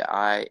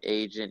FBI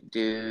agent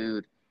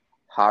dude,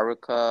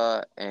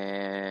 Haruka,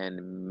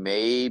 and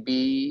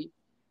maybe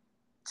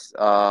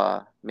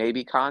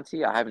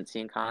Kanti. I haven't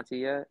seen Kanti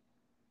yet,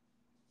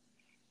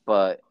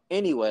 but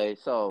anyway,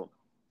 so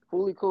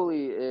Fooly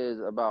Cooly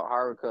is about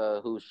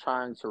Haruka who's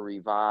trying to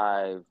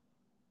revive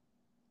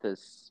the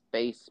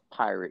space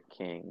pirate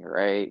king,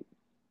 right?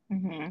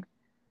 Mm-hmm.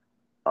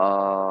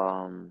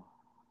 I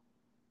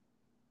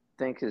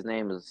think his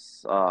name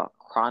is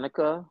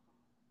Chronica.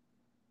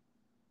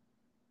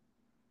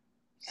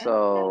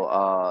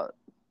 So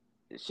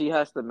Okay. she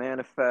has to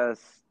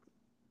manifest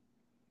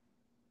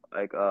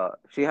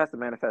she has to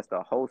manifest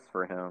a host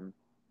for him,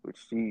 which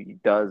she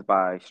does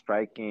by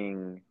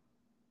striking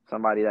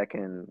somebody that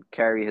can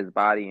carry his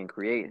body and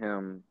create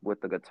him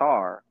with the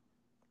guitar.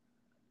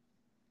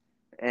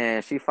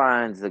 And she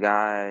finds the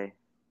guy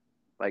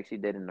like she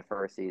did in the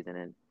first season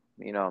and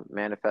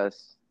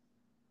manifests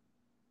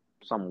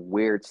some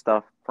weird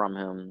stuff from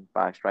him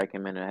by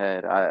striking him in the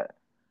head.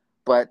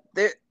 But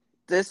this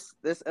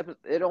episode,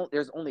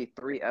 there's only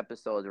 3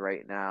 episodes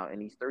right now,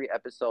 and these 3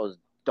 episodes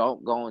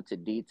don't go into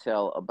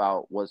detail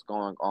about what's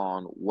going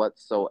on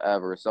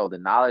whatsoever. So the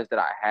knowledge that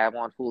I have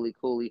on Fooly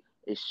Cooly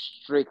is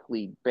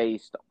strictly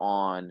based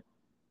on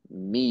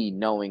me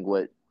knowing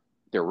what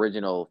the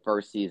original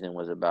first season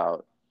was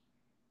about.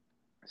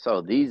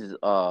 So these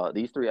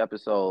 3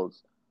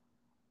 episodes,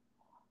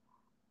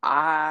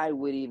 I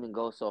would even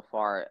go so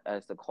far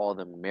as to call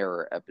them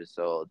mirror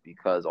episodes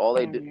because all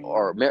they do Mm-hmm.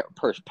 or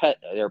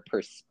they're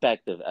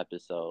perspective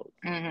episodes.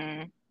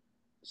 Mm-hmm.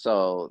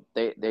 So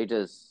they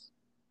just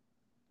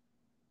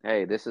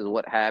hey, this is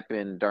what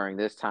happened during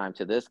this time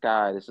to this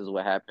guy. This is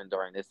what happened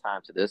during this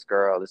time to this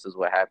girl. This is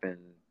what happened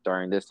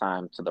during this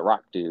time to the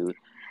rock dude.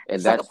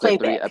 And It's like a that's the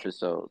three playback.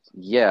 episodes.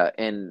 Yeah.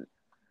 And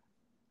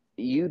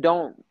you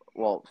don't,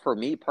 well, for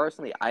me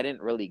personally, I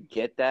didn't really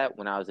get that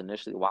when I was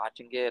initially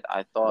watching it.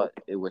 I thought Nope.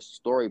 it was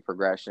story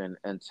progression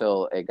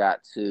until it got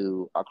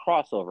to a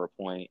crossover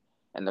point,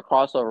 and the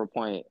crossover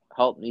point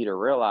helped me to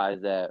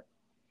realize that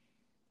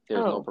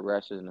there's no Oh,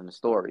 progression in the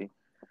story.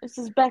 this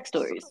is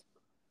So, backstories.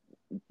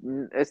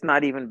 it's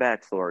not even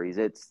backstories.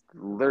 It's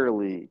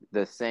literally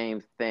the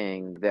same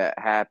thing that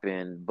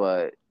happened,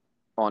 but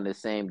on the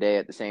same day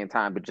at the same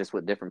time, but just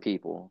with different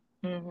people.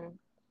 Mm-hmm.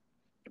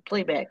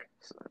 Playback.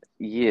 So,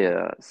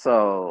 yeah.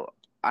 So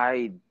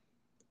I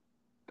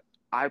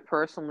I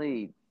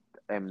personally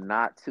am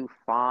not too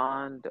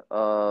fond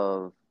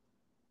of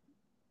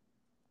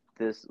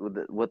this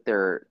what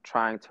they're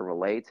trying to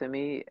relay to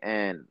me,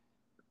 and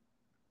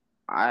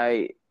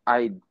I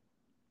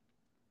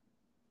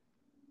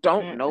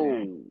don't Mm-mm.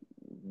 know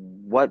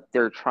what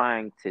they're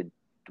trying to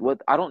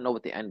what I don't know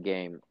what the end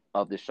game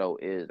of the show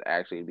is,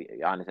 actually, to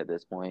be honest, at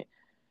this point,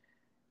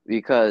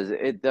 because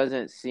it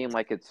doesn't seem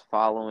like it's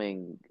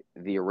following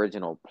the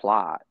original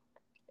plot.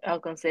 I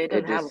was gonna say it It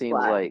doesn't have just a seems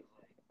plot. like,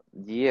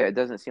 yeah, it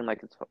doesn't seem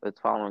like it's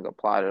following a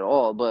plot at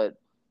all. But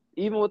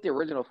even with the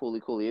original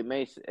Foolie Cooley,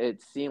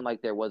 it seem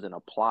like there wasn't a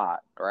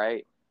plot,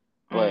 right?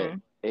 But Mm-hmm.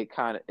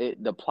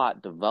 the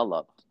plot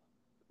developed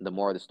the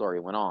more the story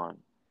went on.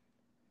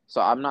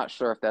 So I'm not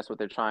sure if that's what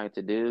they're trying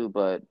to do,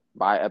 but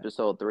by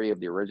episode 3 of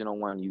the original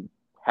one, you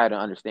had an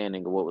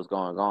understanding of what was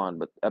going on.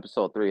 But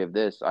episode 3 of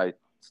this, I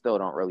still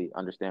don't really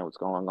understand what's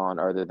going on,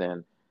 other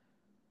than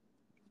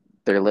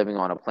they're living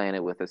on a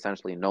planet with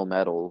essentially no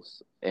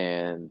metals,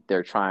 and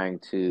they're trying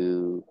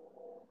to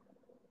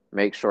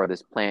make sure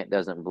this plant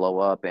doesn't blow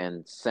up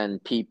and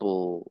send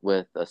people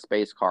with a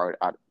space card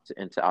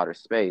into outer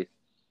space.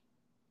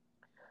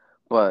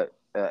 But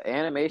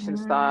animation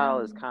style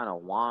is Mm, kind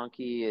of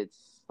wonky.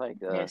 It's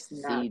like a it's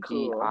not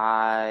cool.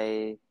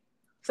 CGI.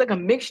 It's like a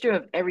mixture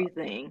of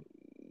everything.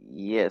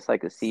 Yeah, it's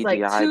like a It's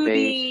like CGI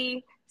base.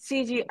 2D,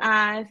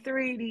 CGI,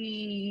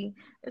 3D.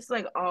 It's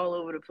like all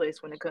over the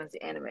place when it comes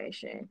to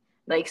animation.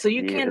 Like, so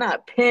you Yeah, it's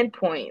cannot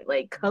pinpoint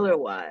like color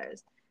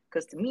wise.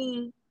 Because to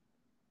me,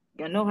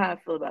 you know how I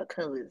feel about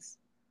colors.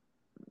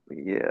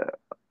 yeah.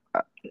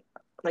 Uh,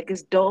 Like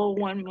it's dull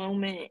one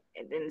moment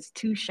and then it's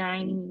too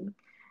shiny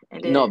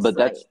and then No, it's but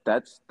like,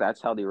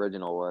 that's how the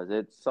original was.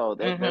 It's so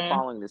they're mm-hmm,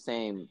 following the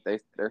same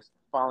they're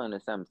following the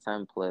same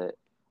template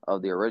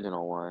of the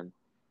original one.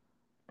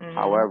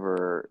 mm-hmm,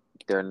 However,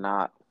 they're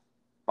not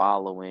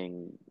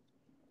following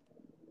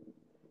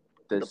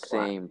the the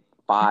plot. same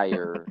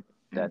fire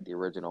that the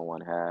original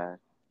one had.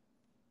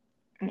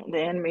 The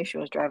animation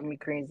was driving me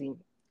crazy.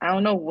 I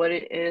don't know what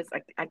it is.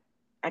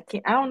 I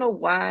can't. I don't know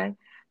why,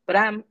 but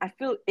I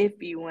feel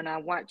iffy when I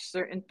watch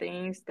certain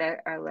things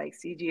that are like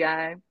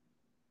CGI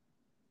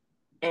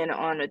and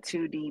on a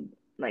 2D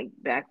like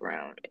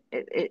background.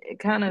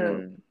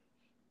 Mm,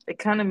 It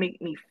kind of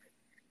make me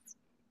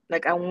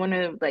like I want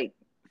to like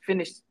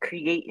finish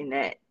creating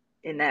that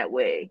in that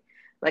way.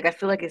 Like I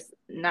feel like it's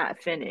not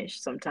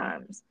finished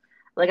sometimes.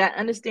 Like I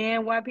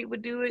understand why people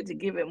do it to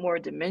give it more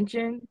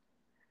dimension,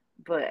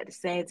 but at the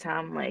same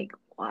time, like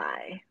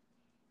why?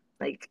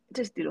 Like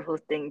just do the whole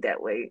thing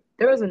that way.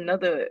 There was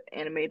another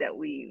anime that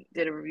we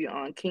did a review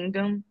on,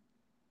 Kingdom,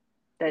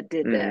 that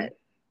did mm. that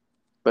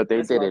But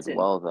they as did well it too.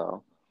 well,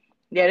 though.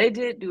 Yeah, they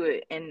did do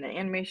it, and the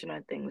animation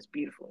I think was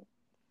beautiful.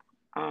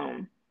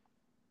 Um,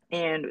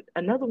 and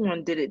another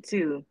one did it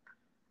too.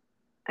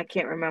 I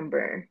can't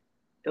remember.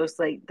 It was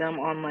like them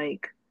on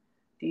like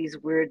these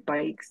weird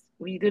bikes.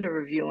 We did a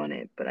review on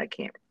it, but I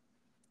can't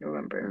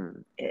remember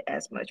Mm. it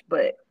as much.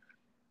 But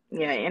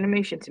yeah,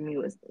 animation to me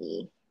was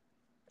e.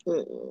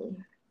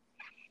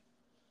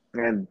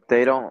 And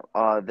they don't.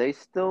 They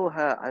still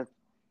have. I'm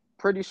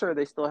pretty sure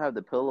they still have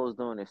the Pillows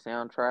doing the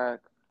soundtrack.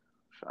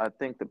 I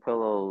think the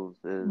Pillows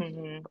is.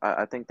 Mm-hmm.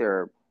 I think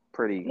they're a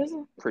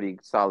pretty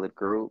solid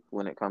group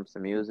when it comes to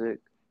music.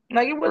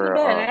 Like it wasn't For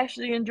bad. I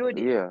actually enjoyed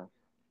it. yeah,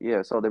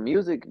 yeah. So the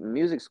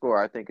music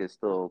score, I think, is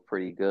still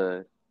pretty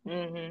good.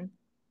 Mm-hmm.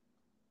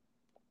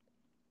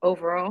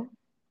 Overall,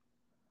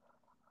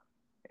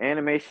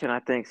 Animation, I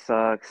think,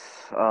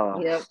 sucks.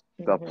 yep.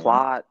 The Mm-hmm.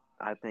 plot,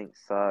 I think,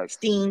 sucks.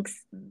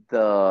 Stinks.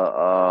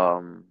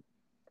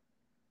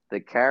 The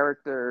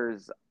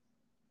characters,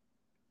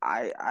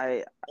 I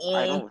I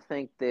I Eh. don't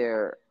think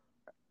they're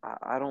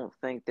I don't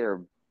think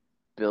they're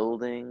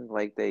building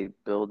like they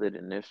build it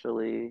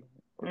initially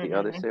with the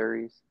other Mm-hmm.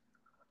 series.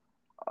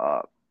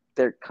 Uh,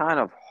 they're kind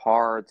of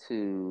hard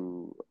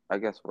to, I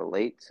guess,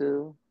 relate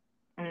to.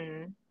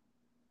 Mm-hmm.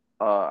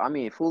 I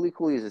mean, Foolie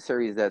Cooley is a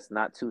series that's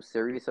not too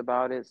serious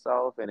about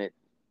itself, and it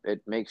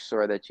makes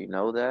sure that you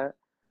know that.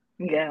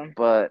 Yeah.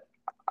 But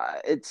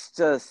it's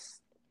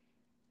just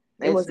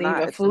It wasn't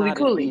even it's fully not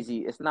an coolie. easy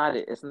it's not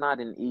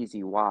an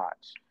easy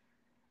watch.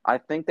 I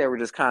think they were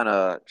just kind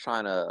of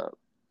trying to.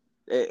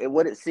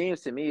 What it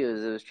seems to me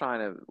is it was trying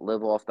to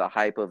live off the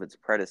hype of its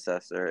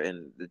predecessor,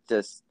 and it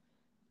just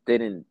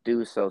didn't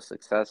do so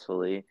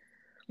successfully.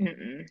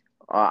 Mm-mm.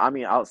 I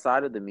mean,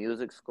 outside of the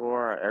music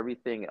score,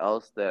 everything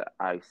else that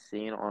I've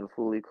seen on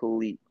Foolie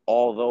Cooley,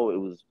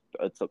 although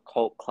it's a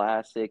cult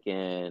classic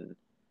and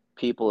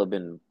people have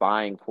been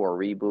buying for a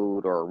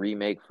reboot or a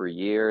remake for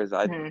years,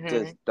 I Mm-hmm.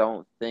 just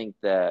don't think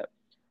that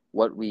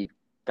what we've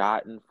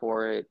gotten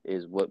for it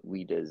is what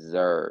we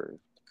deserve.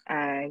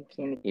 I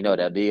can You know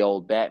agree. that the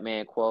old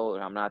Batman quote,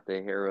 "I'm not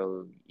the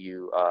hero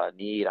you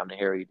need, I'm the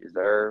hero you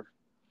deserve."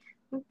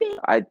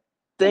 I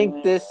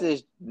think this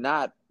is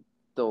not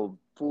the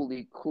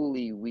Foolie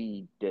Cooley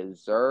we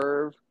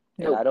deserve,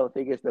 and I Nope. don't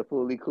think it's the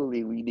Foolie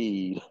Cooley we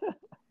need.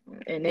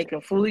 And they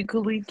can fully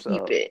coolly keep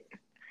So, it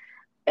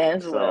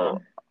as well.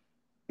 so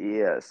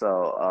yeah.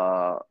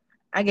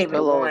 I gave it a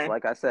Pillows, 1.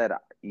 like I said,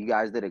 you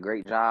guys did a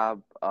great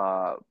job.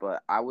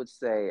 But I would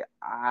say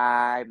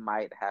I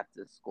might have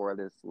to score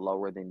this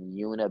lower than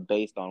Yuna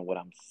based on what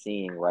I'm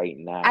seeing right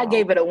I now.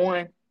 gave it a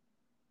 1.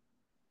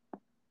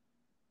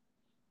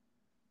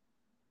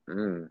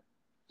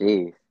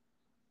 Jeez,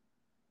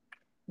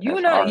 You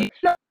that's know, harsh.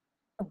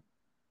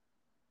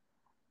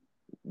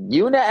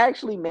 Yuna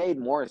actually made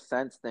more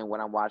sense than what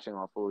I'm watching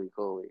on Foolie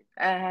Cooley.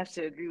 I have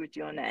to agree with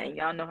you on that. And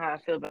y'all know how I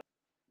feel about it.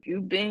 If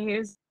you've been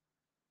here,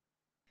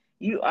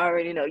 you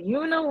already know.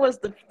 Yuna was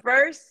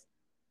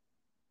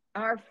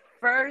our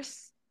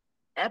first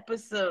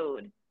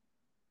episode.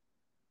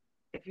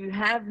 If you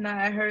have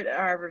not heard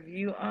our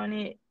review on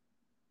it,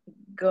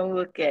 go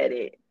look at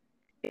it.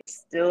 It's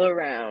still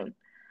around.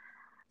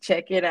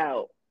 Check it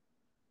out.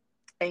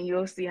 And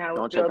you'll see how we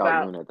Don't feel check out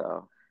about. Yuna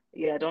though.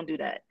 Yeah, don't do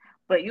that.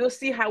 But you'll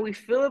see how we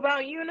feel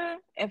about Yuna.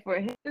 And for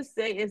him to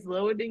say it's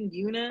lower than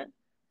Yuna,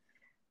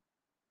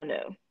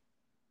 no.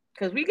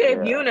 Because we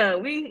gave Yeah.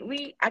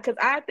 Yuna, because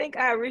I think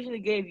I originally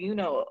gave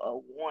Yuna a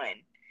 1.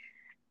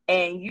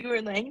 And you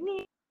were like,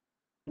 me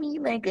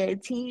like a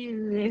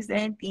 2 or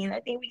something. I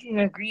think we can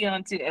agree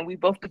on 2. And we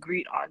both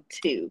agreed on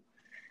 2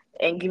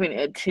 and giving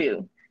it a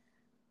 2.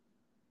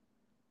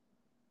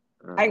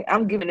 Mm.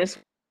 I'm giving this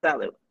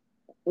solid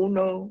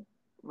uno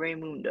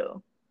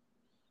Raymundo.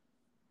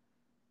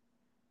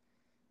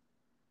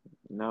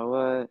 You know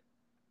what?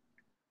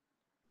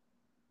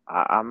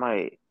 I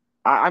might.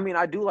 I mean,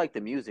 I do like the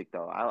music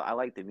though. I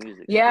like the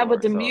music Yeah, but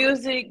score. the So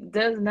music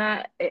does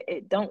not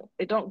it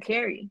don't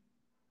carry.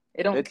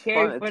 It don't it's carry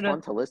fun. for It's the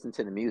fun to listen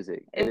to the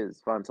music. It it is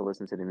fun to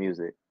listen to the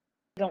music.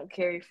 don't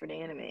carry for the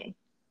anime.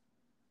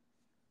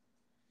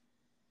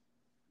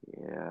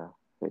 Yeah,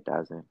 it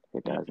doesn't.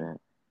 It Mm-mm.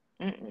 doesn't.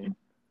 Mm-mm.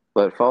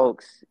 But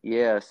folks,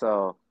 yeah.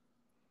 So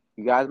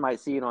you guys might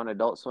see it on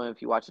Adult Swim.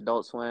 If you watch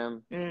Adult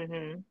Swim,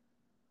 Mm-hmm.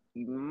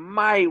 you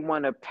might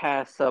want to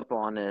pass up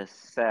on this.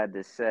 Sad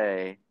to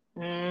say.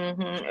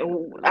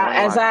 Mm-hmm. It's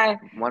As I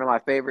one of my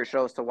favorite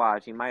shows to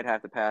watch. You might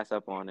have to pass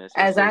up on this.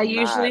 as This I is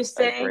usually not a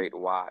say, great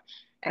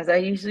watch.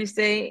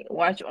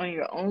 watch on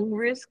your own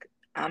risk.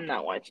 I'm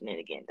not watching it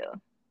again though.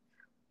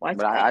 Watch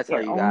But at I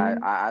tell your you guys,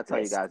 own I tell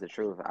you risk. guys the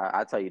truth.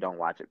 I tell you don't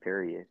watch it.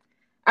 Period.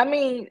 I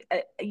mean,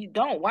 you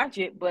don't watch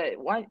it, but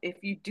watch if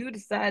you do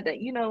decide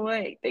that you know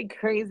what they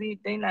crazy,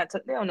 they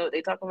don't know what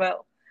they talk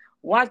about.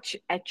 Watch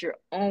at your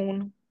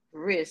own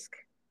risk.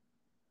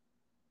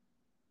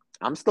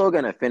 I'm still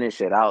gonna finish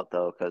it out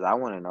though, because I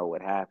want to know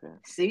what happened.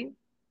 See,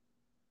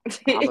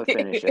 I'm gonna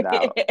finish it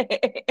out.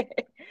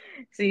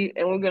 see,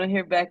 and we're gonna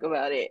hear back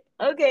about it.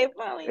 Okay,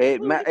 finally, It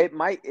fully may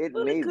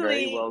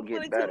very coolie, well get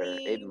fully better.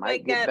 It coolie,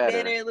 might but get got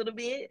better better. a little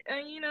bit.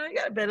 It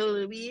got better a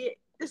little bit,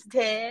 just a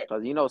tad.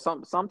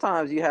 Because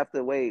sometimes you have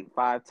to wait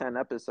 5, 10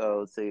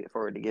 episodes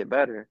for it to get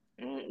better.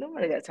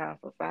 Nobody got time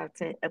for 5,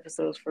 10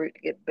 episodes for it to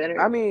get better.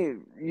 I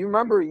mean, you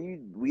remember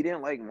we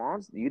didn't like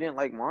Monster. You didn't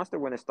like Monster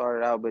when it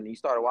started out, but you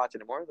started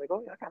watching it more. It's like,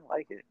 oh yeah, I kind of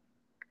like it.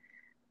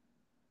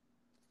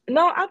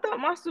 No, I thought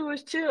Monster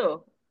was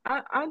chill.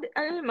 I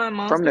didn't mind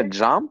From the Monster.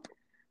 jump.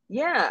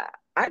 Yeah,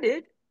 I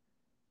did.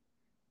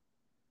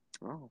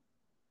 Oh,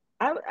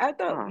 I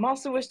thought huh.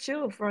 Monster was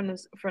chill from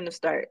the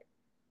start.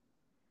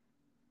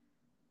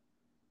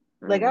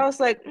 Like I Mm. was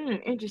like,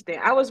 interesting.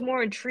 I was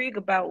more intrigued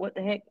about what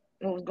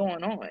was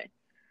going on.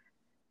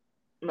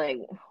 Like,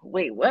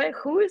 wait, what?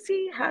 Who is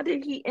he? How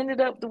did he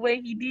ended up the way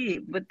he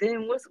did? But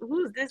then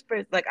who's this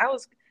person? Like I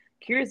was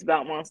curious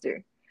about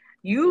Monster.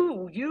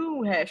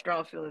 You had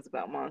strong feelings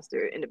about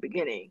Monster in the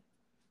beginning.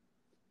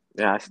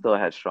 Yeah, I still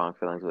had strong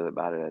feelings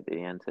about it at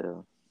the end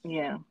too.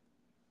 Yeah.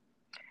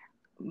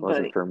 But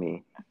Wasn't for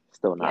me.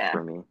 Still not yeah.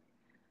 for me.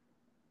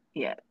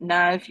 Yeah.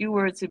 Now if you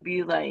were to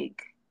be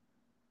like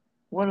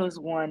what was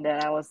one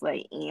that I was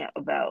like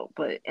about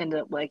but ended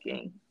up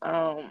liking?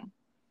 I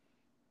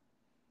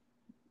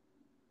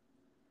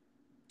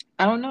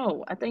don't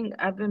know. I think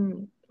I've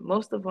been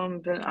most of them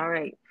been all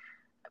right.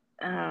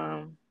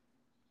 Um,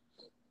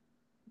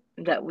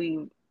 that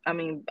we, I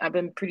mean, I've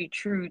been pretty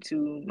true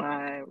to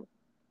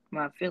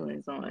my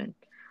feelings on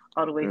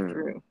all the way Mm.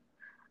 through.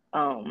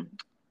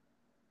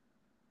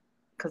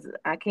 Because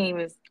I came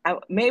as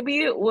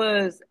maybe it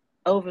was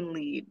Oven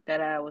Lead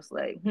that I was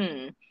like,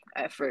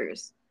 at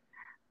first,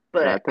 I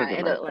but think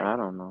it might. I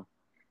don't know.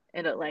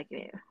 end up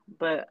liking it.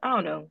 But I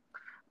don't know.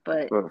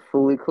 But But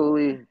Fooly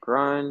Cooley,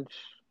 grunge.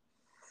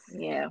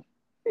 yeah,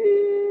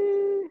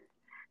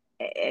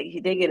 Eh,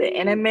 they get an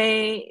anime.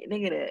 They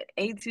get a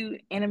A2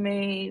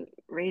 anime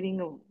rating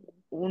of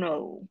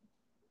uno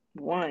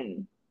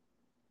one.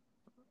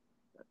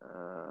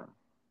 uh,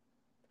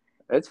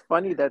 it's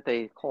funny that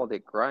they called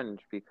it grunge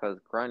because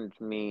grunge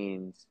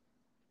means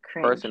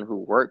person Cringe. who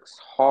works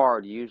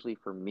hard, usually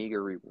for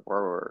meager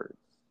rewards.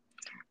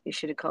 They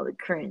should have called it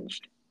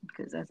cringed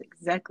because that's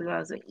exactly what I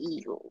was like.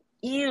 Ew,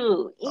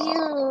 ew, Uh,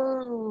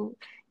 ew,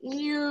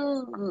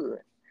 ew.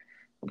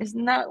 It's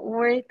not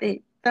worth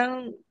it.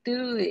 Don't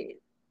do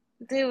it.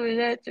 Do it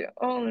at your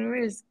own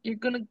risk. You're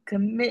gonna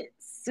commit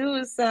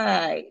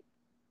suicide.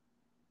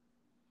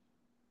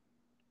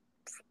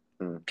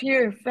 mm.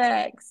 Pure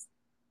facts.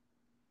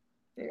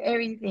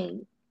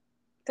 Everything.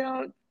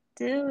 Don't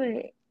do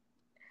it.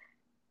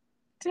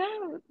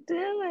 Don't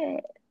do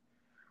it.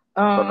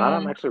 So now that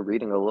I'm Um. actually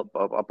reading a little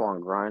up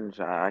on grunge,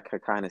 I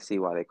could kind of see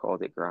why they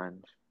called it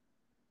grunge.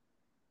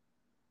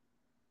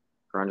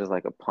 Grunge is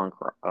like a punk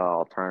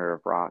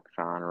alternative rock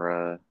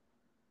genre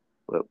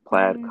with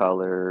plaid Mm,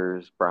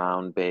 colors,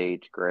 brown,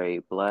 beige, gray,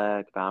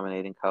 black,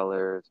 dominating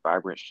colors,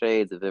 vibrant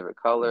shades of vivid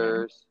mm,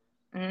 colors,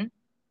 mm.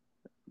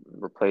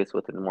 replaced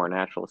with more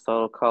natural,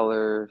 subtle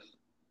colors.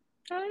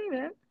 Oh,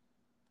 yeah.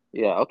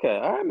 Yeah, okay,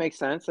 all right, makes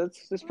sense.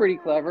 It's pretty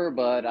clever,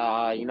 but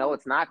you know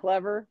what's not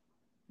clever?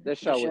 The The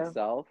show show.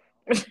 itself.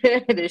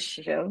 This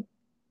show.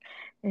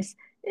 It's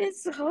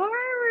it's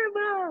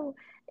horrible.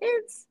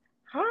 It's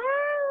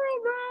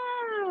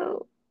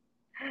horrible.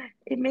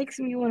 It makes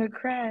me want to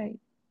cry.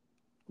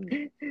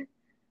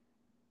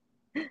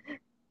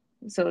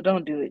 So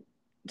don't do it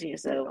to Yeah,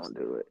 yourselves. don't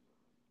do it.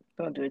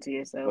 Don't do it to But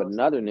yourselves. in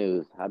other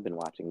news, I've been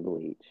watching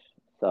Bleach.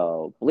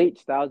 So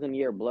Bleach, Thousand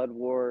Year Blood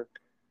War.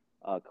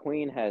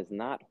 Queen has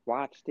not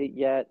watched it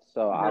yet,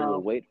 so I will No.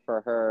 wait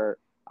for her.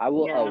 I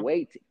will Yeah.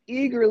 await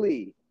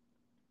eagerly,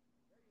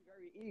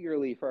 very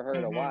eagerly for her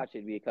to Mhm. watch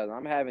it because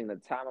I'm having the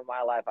time of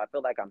my life. I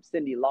feel like I'm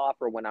Cindy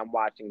Lauper when I'm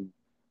watching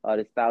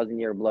this Thousand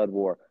Year Blood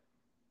War.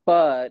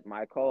 But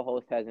my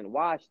co-host hasn't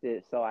watched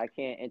it, so I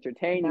can't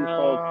entertain you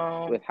folks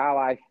No. with how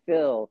I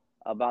feel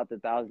about the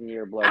Thousand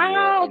Year Blood War.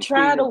 I'll And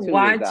try to season two is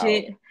watch out.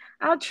 it.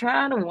 I'll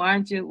try to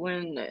watch it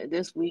when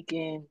this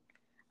weekend.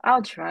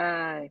 I'll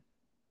try.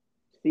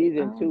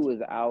 Season I'll two is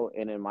try. out,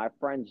 and then my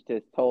friends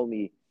just told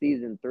me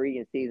season three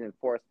and season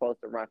four are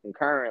supposed to run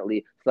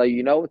concurrently. So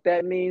you know what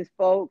that means,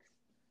 folks?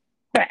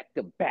 Back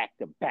to back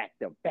to back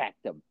to back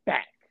to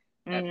back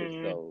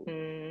episodes.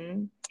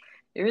 Mm-hmm.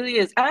 It really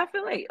is. I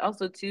feel like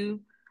also too.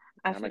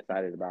 I I'm feel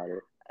excited about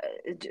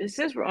it.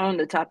 since we're on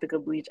the topic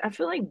of Bleach, I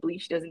feel like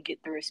Bleach doesn't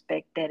get the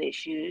respect that it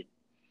should.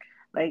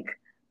 Like,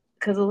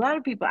 because a lot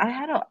of people, I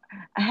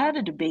had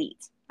a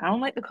debate. I don't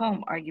like to call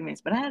them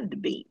arguments, but I had a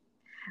debate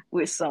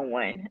with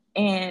someone,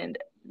 and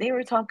they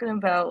were talking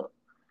about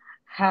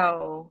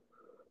how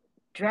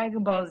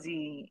Dragon Ball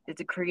Z is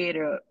the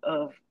creator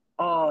of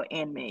all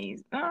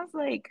animes. And I was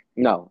like,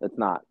 No, it's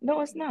not.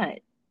 no, it's not.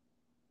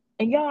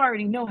 And y'all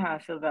already know how I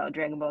feel about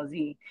Dragon Ball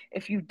Z.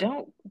 If you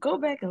don't, go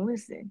back and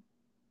listen.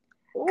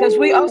 Because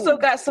we also Ooh,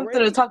 got something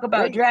to talk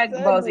about great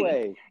Dragon Ball Z.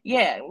 segue.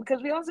 Yeah,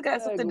 because we also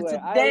got something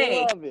Segue. I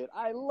today love it.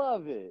 I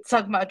love it.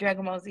 talking about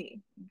Dragon Ball Z.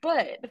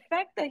 But the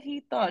fact that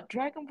he thought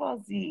Dragon Ball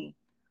Z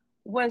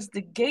was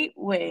the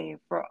gateway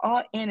for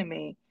all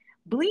anime,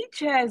 Bleach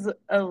has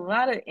a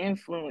lot of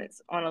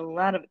influence on a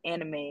lot of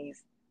animes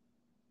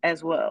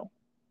as well.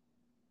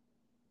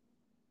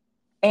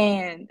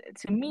 And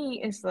to me,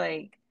 it's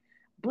like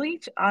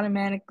Bleach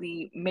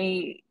automatically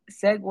made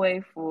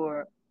segue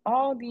for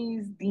all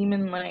these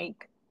demon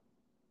like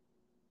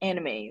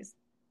animes.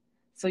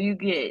 So you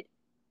get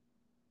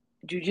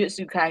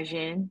Jujutsu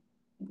Kaisen.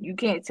 You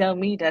can't tell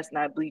me that's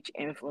not Bleach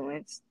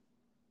influence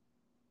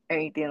or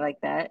anything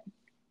like that.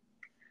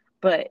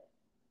 But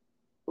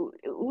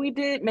we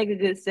did make a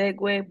good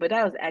segue, but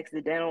that was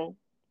accidental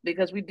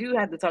because we do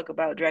have to talk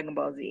about Dragon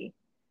Ball Z.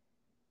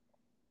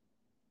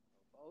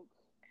 Folks,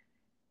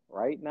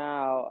 right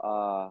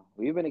now,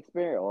 we've been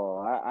experiencing,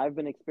 well, I've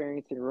been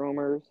experiencing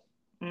rumors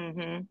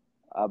Mm-hmm.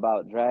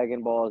 about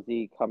Dragon Ball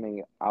Z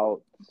coming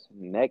out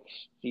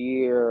next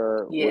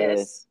year with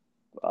Yes.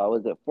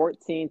 was it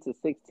 14 to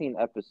 16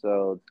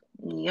 episodes?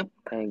 Yep.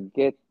 And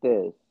get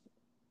this,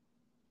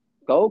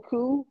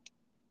 Goku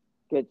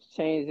gets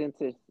changed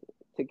into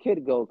to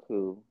Kid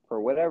Goku for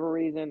whatever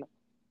reason.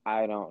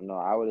 I don't know.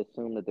 I would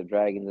assume that the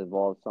dragon's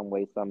involved some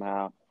way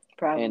somehow. And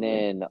Probably.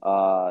 then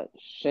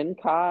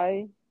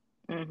Shinkai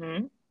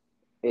Mm-hmm.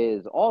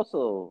 is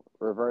also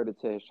reverted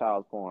to his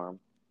child form.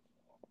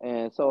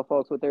 And so,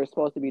 folks, what they're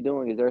supposed to be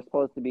doing is they're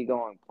supposed to be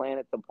going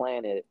planet to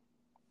planet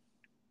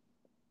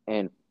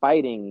and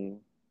fighting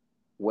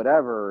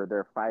whatever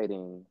they're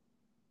fighting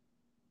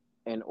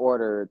in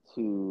order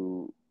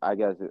to, I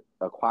guess,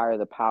 acquire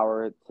the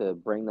power to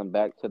bring them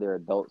back to their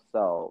adult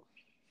selves,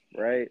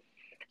 right?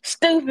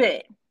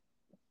 Stupid.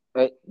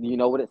 You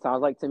know what it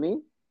sounds like to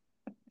me?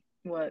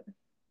 What?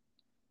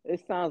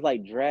 It sounds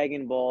like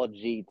Dragon Ball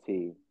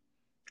GT.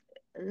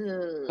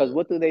 Because Ugh.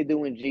 what do they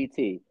do in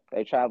GT?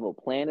 They traveled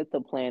planet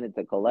to planet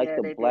to collect Yeah,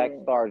 the they Black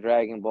did. Star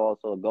Dragon Ball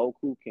so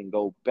Goku can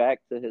go back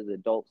to his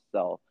adult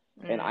self.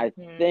 And I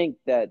Hmm. think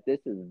that this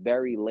is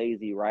very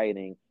lazy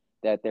writing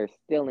that they're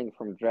stealing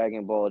from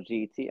Dragon Ball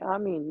GT. I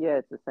mean, yeah,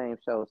 it's the same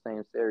show,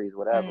 same series,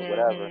 whatever,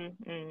 whatever.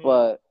 Hmm. Hmm.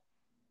 But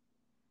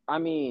I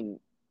mean,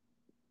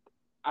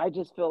 I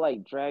just feel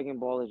like Dragon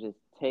Ball is just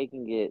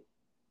taking it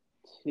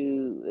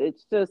to.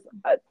 It's just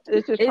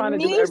It trying to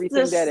do needs to.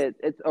 everything that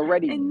it's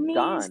already It needs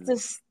done. to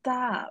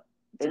stop.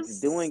 It's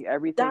Just doing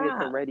everything it's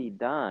stop. already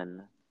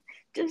done.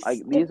 Just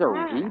Like these are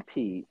stop.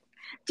 repeats.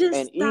 Just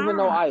And even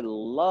though stop. I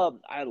love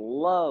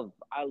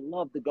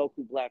the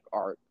Goku Black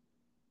arc.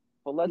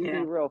 But let's be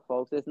Yeah. real,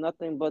 folks. It's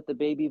nothing but the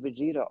Baby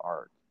Vegeta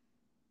arc.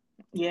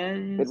 Yeah,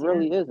 it It is. Yeah.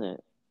 really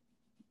isn't.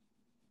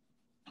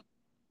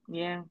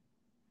 Yeah.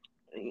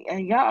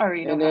 And y'all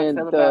already know how I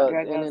feel about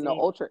Dragon Ball The Z.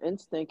 Ultra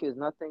Instinct is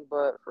nothing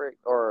but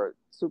or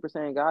Super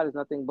Saiyan God is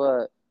nothing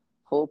but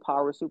full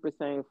power Super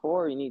Saiyan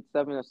 4. You need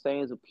seven of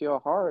Saiyans with pure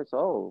hearts.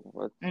 Oh,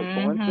 it's a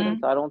coincidence?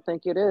 Hmm. I don't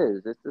think it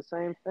is. It's the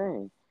same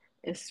thing.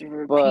 It's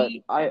But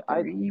repeat after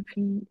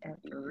repeat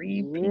after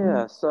repeat.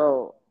 yeah,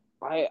 so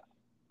I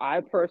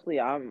I personally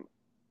I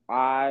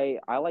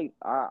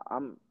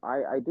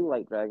do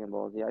like Dragon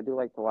Ball Z. I do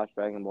like to watch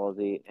Dragon Ball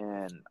Z,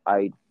 and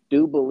I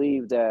do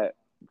believe that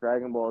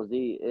Dragon Ball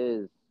Z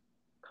is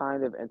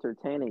kind of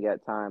entertaining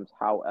at times.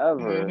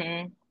 However,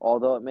 Hmm.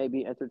 although it may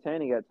be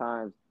entertaining at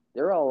times,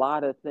 there are a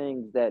lot of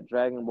things that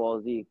Dragon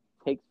Ball Z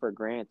takes for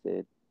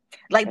granted.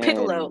 Like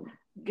Piccolo.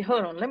 And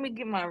Hold on, let me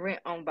get my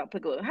rant on about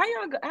Piccolo. How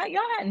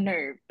y'all had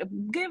nerve to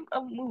give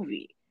a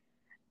movie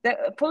that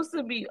supposed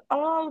to be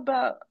all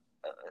about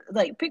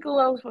like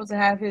Piccolo was supposed to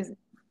have his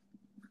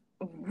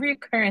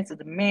reoccurrence of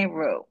the main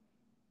role,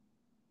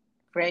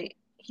 right?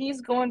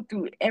 He's going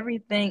through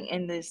everything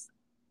in this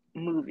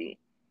movie.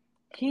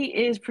 He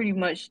is pretty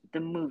much the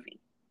movie.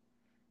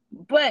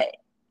 But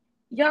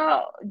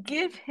y'all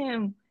give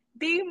him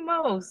the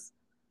most.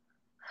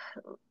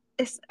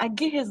 I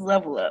get his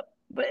level up,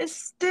 but it's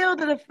still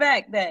to the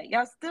fact that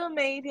y'all still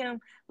made him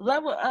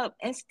level up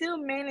and still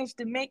managed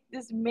to make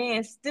this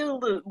man still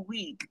look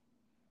weak,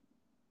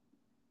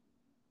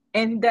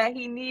 and that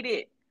he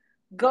needed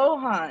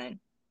Gohan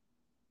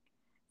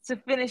to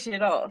finish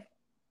it off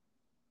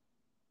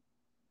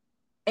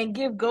and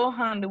give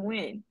Gohan the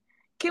win.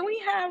 Can we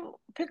have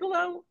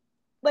Piccolo?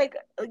 Like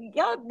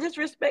y'all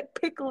disrespect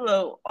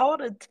Piccolo all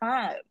the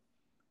time.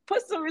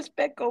 Put some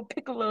respect on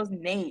Piccolo's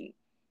name.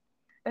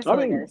 That's I all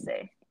I gotta mean,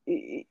 say.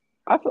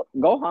 I feel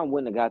Gohan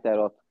wouldn't have got that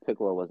off if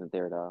Piccolo wasn't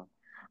there though.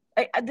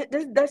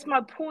 That's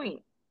my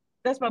point.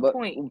 That's my But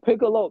point.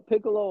 Piccolo, I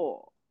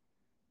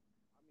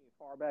mean,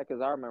 far back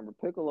as I remember,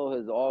 Piccolo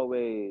has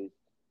always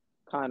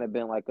kind of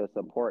been like a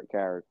support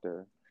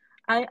character.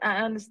 I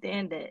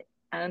understand that.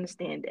 I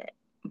understand that.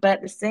 But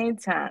at the same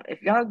time,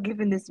 if y'all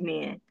giving this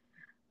man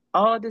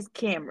all this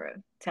camera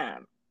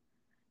time,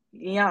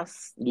 y'all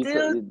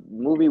still The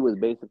movie was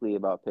basically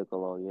about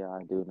Piccolo. Yeah,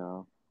 I do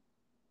know.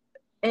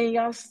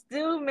 y'all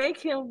still make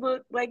him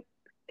look like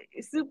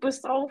super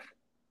soft.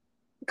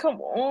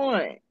 Come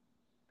on.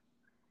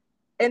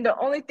 And the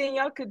only thing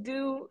y'all could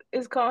do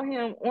is call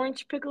him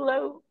Orange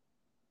Piccolo.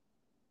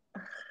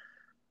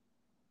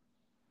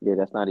 Yeah,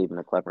 that's not even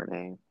a clever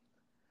name.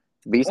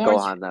 Beast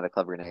Orange Gohan's not a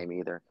clever name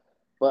either.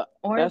 But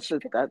Orange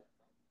Piccolo.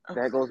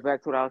 that goes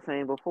back to what I was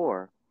saying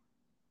before.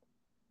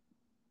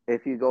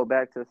 If you go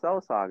back to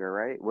Cell Saga,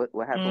 right? What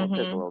happened with Mm-hmm.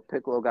 Piccolo?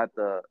 Piccolo got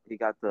the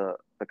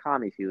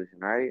Kami fusion,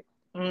 right?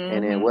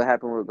 And then Mm-hmm. what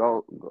happened with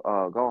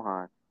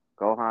Gohan?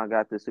 Gohan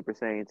got the Super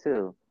Saiyan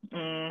 2.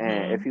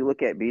 And Mm-hmm. if you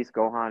look at Beast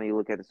Gohan, you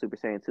look at the Super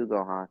Saiyan 2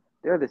 Gohan,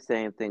 they're the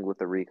same thing with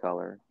the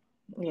recolor.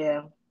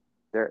 Yeah.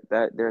 They're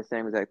the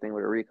same exact thing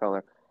with a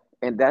recolor.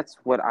 And that's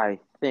what I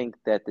think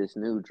that this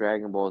new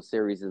Dragon Ball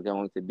series is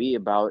going to be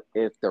about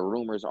if the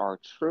rumors are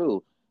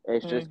true.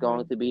 It's just Mm-hmm.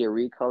 going to be a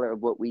recolor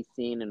of what we've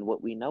seen and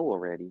what we know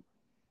already.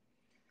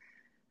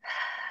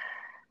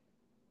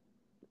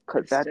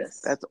 Cause It's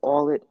just that's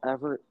all it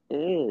ever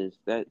is.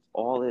 That's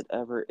all it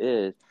ever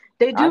is.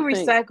 they I do think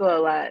recycle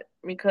a lot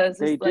because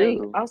they it's like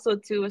do. also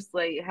too it's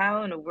like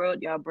how in the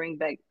world y'all bring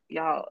back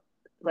y'all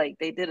like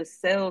they did a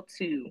Cell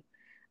 2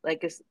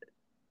 like it's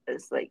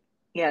like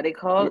yeah they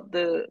Yeah. called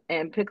the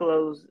and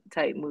Piccolo's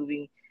type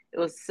movie it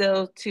was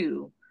Cell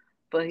 2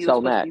 but he was So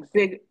supposed to be Max.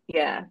 big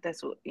yeah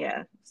that's what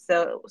yeah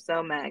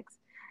Cell Max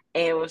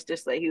and it was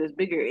just like he was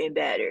bigger and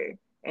badder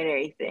and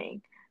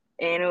everything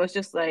and it was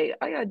just like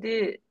all y'all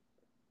did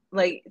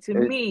like to It,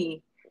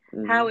 me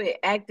how mhm. it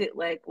acted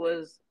like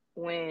was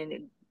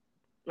when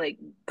like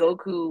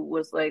Goku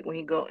was like when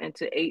he go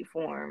into eight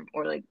form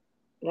or like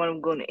one of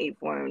them going to eight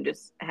form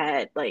just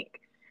had like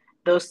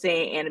those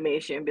same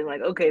animation and been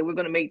like, okay, we're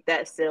gonna make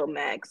that Cell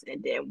Max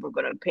and then we're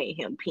gonna paint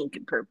him pink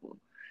and purple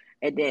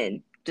and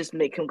then just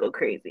make him go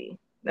crazy.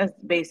 That's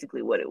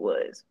basically what it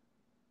was.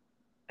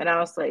 And I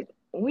was like,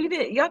 we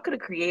did y'all could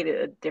have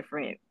created a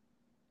different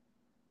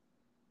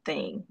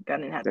thing. Y'all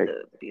didn't have They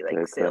to be like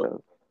they could have.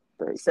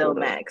 They Cell could have.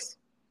 Max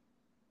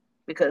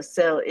because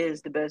Cell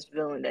is the best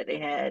villain that they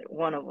had,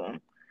 one of them.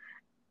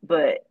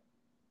 But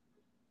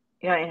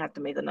Y'all ain't have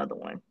to make another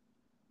one.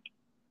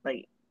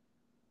 Like,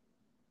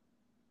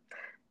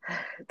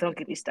 don't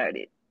get me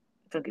started.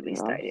 Don't get me I'm,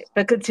 started.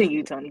 But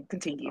continue, Tony.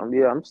 Continue.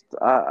 yeah,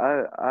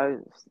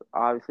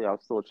 obviously I'll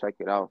still check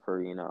it out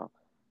for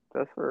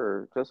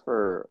just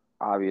for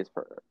obvious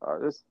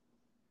just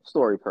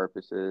story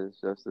purposes,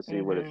 just to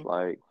see what it's Mhm.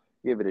 like.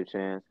 Give it a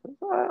chance. 'Cause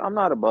I'm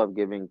not above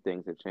giving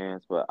things a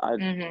chance, but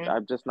Mhm.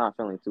 I'm just not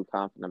feeling too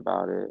confident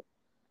about it.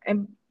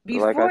 And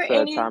Like I before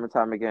said, any time and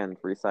time again,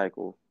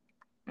 recycle.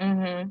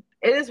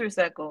 It is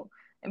recycled.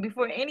 And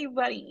before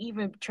anybody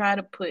even try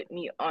to put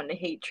me on the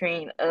hate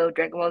train of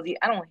Dragon Ball Z,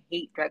 I don't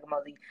hate Dragon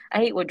Ball Z. I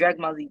hate what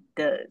Dragon Ball Z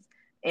does.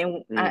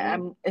 And Hmm.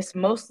 I'm it's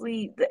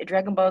mostly the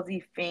Dragon Ball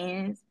Z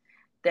fans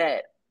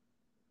that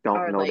Don't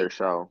are know their like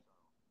show.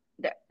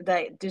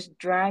 that just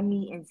drive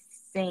me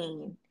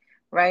insane,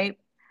 right?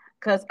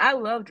 Cause I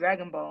love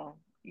Dragon Ball.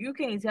 You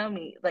can't tell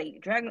me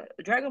like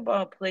Dragon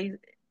Ball plays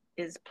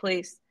is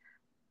placed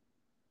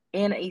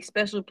in a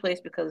special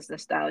place because it's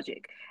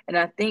nostalgic. And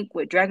I think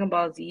with Dragon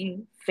Ball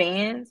Z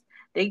fans,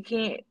 they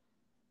can't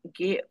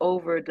get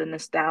over the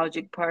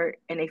nostalgic part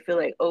and they feel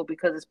like, oh,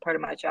 because it's part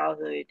of my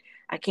childhood,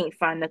 I can't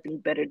find nothing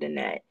better than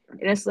that.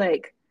 And it's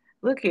like,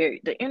 look here,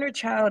 the inner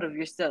child of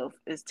yourself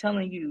is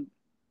telling you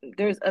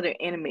there's other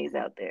animes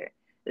out there.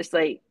 It's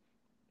like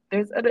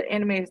there's other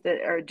animes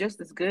that are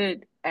just as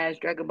good as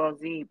Dragon Ball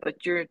Z,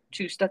 but you're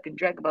too stuck in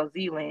Dragon Ball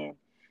Z land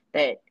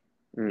that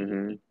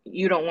Hmm.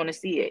 you don't want to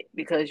see it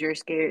because you're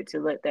scared to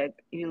let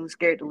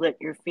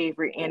your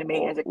favorite anime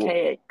as a Well,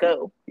 kid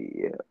go.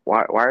 yeah.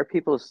 Why are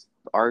people's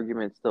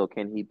arguments still?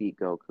 Can he beat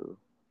Goku?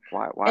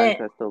 Why is And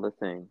that still a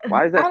thing?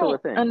 Why is I that still a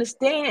don't thing?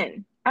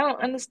 understand. I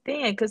don't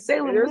understand because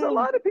Sailor There's a Moon,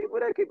 lot of people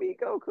that could beat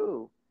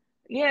Goku.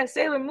 yeah,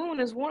 Sailor Moon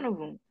is one of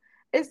them.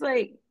 It's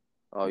like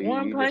Oh,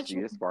 One Punch.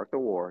 you just sparked the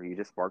war. You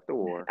just sparked the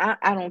war.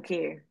 I don't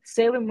care.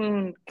 Sailor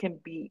Moon can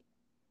beat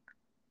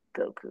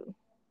Goku.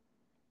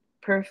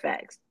 Per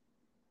facts.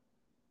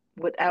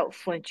 Without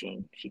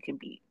flinching, she can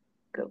beat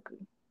Goku.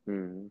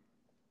 Hmm.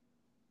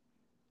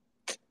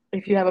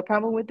 If you have a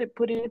problem with it,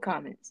 put it in the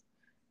comments,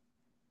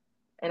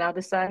 and I'll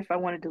decide if I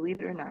want to delete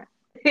it or not.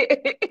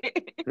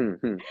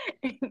 Hmm.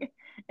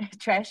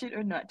 Trash it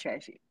or not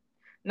trash it.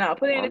 No,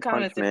 put it in the One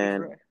Punch comments if you're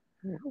Man. for it.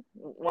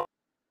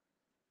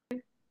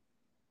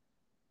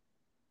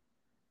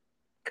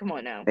 Come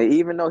on now. And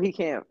even though he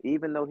can't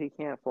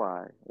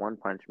fly, One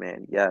Punch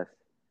Man, yes.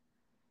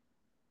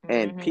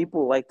 And Hmm.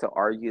 people like to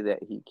argue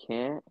that he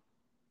can't,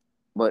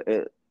 but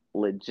it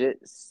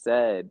legit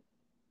said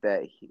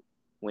that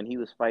when he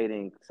was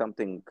fighting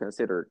something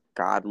considered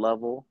God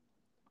level,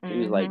 he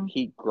was like Hmm.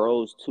 he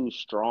grows too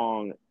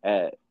strong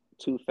at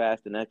too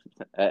fast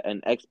at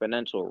an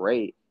exponential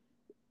rate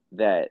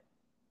that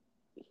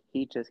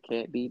he just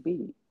can't be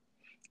beat.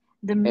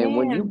 The And man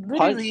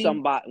literally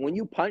when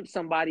you punch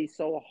somebody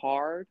so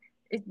hard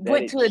it that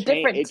went to a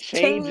different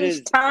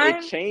change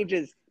time.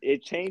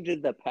 it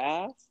changes the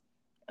past,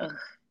 Ugh,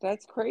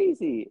 that's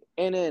crazy.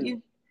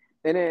 you.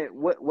 And then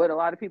what a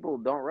lot of people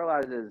don't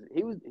realize is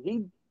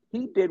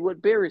he did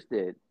what Beerus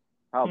did.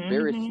 How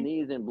Beerus Hmm.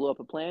 sneezed and blew up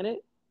a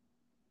planet.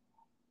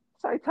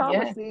 Saitama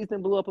Yeah, sneezed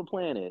and blew up a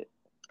planet.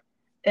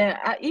 and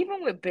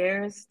even with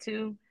Bears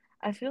too,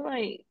 I feel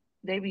like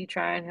they be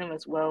trying him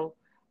as well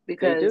They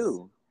because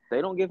do.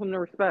 They don't give him the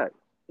respect.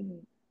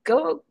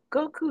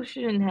 Goku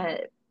shouldn't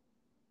have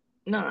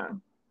nah.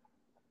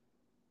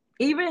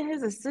 Even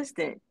his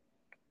assistant,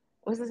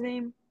 what's his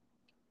name?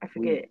 I We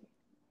forget.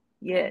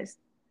 Yes,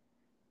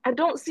 I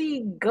don't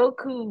see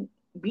Goku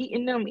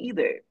beating them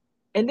either,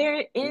 and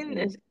they're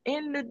mm-mm.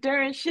 in the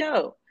during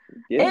show.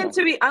 And Yeah.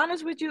 to be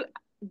honest with you,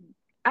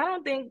 I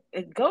don't think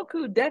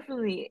Goku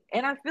definitely,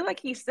 and I feel like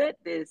he said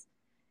this,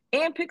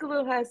 and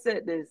Piccolo has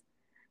said this.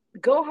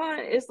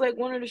 Gohan is like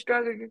one of the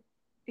stronger.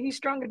 He's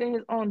stronger than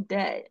his own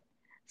dad.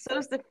 So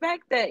it's the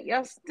fact that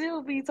y'all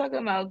still be talking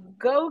about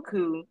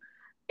Goku,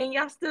 and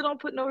y'all still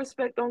don't put no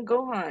respect on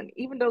Gohan,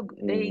 even though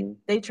Hmm.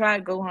 they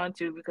tried Gohan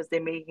too because they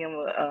made him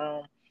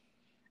a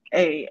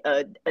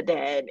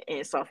dad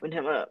and softened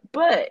him up.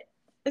 But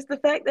it's the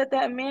fact that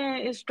that man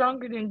is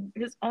stronger than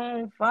his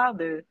own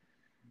father,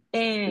 It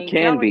and y'all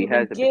can don't be, even give.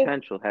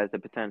 has the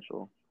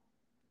potential.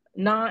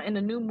 Nah, in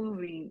the new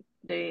movie,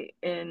 they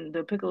in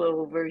the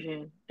Piccolo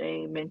version,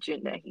 they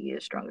mentioned that he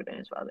is stronger than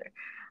his father.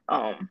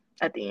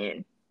 At the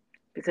end,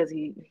 because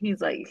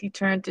he's like he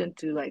turned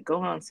into like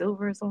Gohan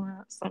Silver or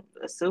something, some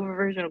a silver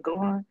version of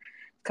Gohan.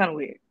 It's kind of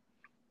weird.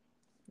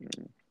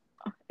 Mm.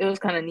 It was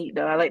kind of neat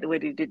though. I like the way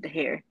they did the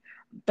hair,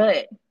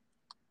 but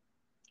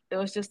it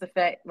was just the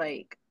fact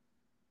like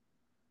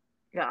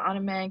y'all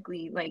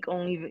automatically like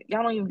only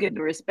y'all don't even get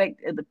the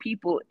respect of the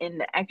people in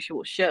the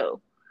actual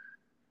show.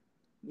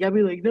 Y'all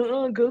be like,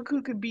 no,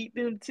 Goku could beat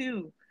them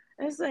too.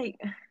 And it's like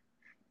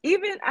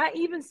I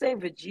even say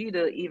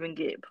Vegeta even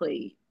get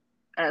played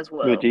as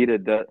well.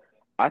 Vegeta does.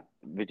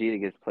 Vegeta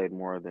gets played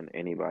more than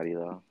anybody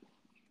though.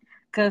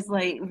 Cause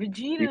like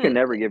You can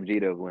never give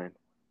Vegeta a win.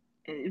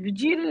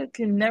 Vegeta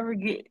can never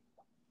get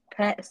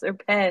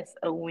surpass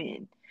a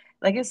win.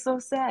 Like it's so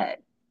sad.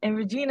 And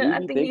Vegeta, He I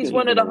be think he's thinking he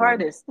one of can the win.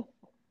 hardest.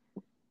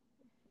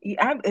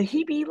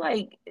 he be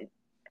like He be on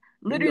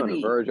the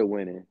literally verge of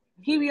winning.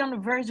 he be on the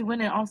verge of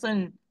winning. All of a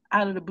sudden,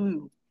 out of the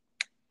blue,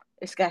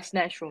 it's got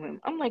snatched from him.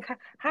 I'm like,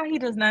 how he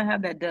does not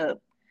have that dub?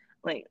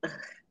 Like, ugh,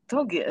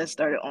 don't get us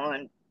started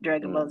on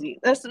Dragon Ball Mm. Z.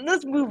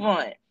 Let's move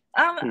on.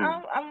 I'm Hmm.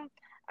 I'm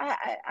I'm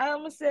I'm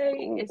gonna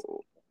say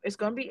it's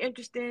gonna be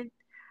interesting.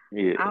 I'll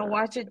Yeah.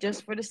 watch it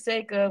just for the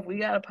sake of we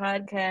got a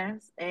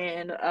podcast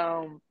and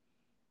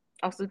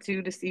also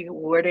too to see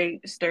where they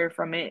stir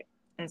from it,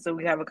 and so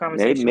we have a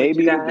conversation with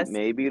you guys.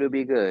 Maybe it'll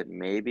be good.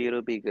 Maybe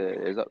it'll be good.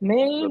 There's a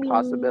Maybe,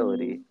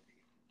 possibility.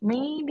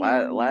 maybe.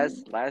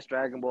 Last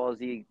Dragon Ball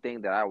Z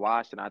thing that I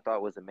watched and I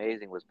thought was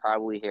amazing was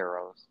probably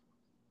Heroes.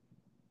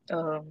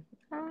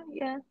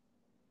 Yeah,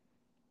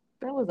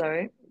 that was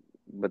alright.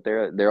 But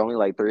they're only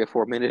like 3 or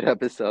 4 minute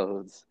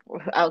episodes.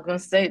 I was gonna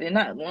say they're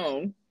not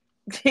long.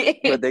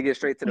 But they get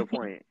straight to the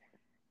point.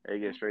 They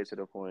get straight to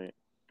the point.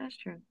 That's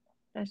true.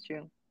 That's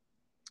true.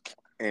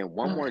 And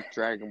one Ugh. more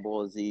Dragon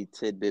Ball Z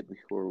tidbit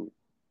before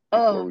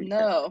Oh we can.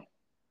 no.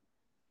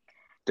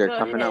 They're Go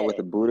coming out with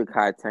the ahead.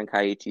 Budokai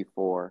Tenkaichi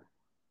 4.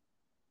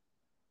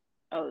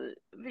 Oh,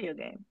 video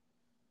game.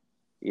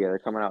 Yeah, they're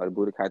coming out with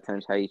Budokai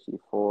Tenkaichi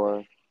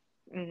 4.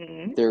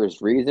 Mm-hmm.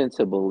 There's reason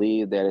to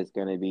believe that it's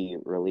going to be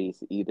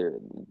released either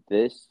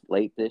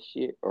late this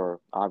year, or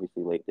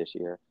obviously late this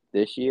year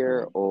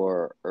Mm-hmm.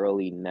 or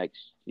early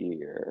next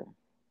year.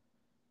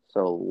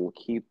 So we'll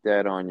keep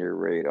that on your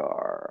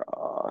radar.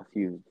 If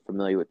you're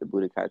familiar with the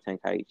Budokai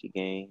Tenkaichi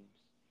games,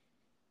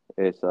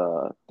 it's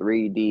a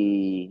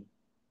 3D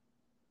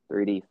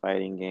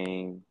fighting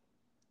game.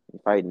 You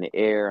fight in the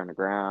air, on the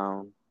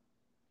ground.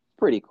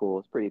 Pretty cool.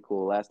 It's pretty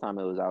cool. Last time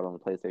it was out on the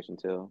PlayStation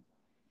 2.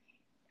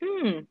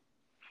 Hmm.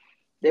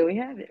 There we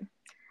have it.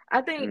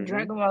 I think Mm-hmm.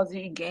 Dragon Ball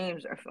Z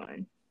games are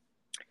fun.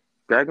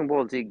 Dragon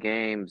Ball Z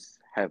games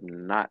have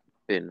not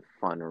been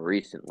fun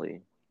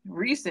recently.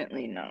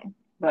 Recently, no.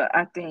 But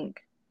I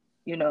think,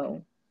 you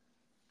know,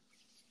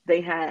 they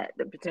had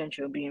the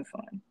potential of being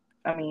fun.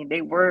 I mean,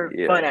 they were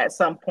fun Yeah, at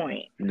some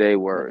point, they but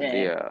were. then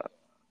Yeah,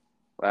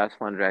 last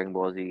fun Dragon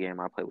Ball Z game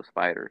I played was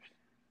Fighters.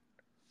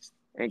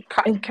 And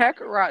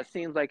Kakarot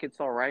seems like it's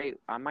all right.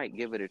 I might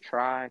give it a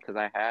try because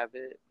I have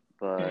it,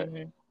 but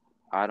mm-hmm.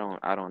 I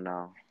don't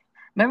know.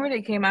 Remember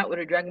they came out with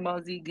a Dragon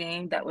Ball Z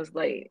game that was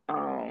like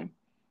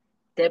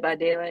Dead by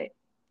Daylight.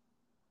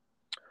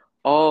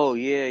 Oh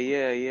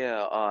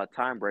yeah.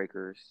 Time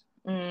Breakers.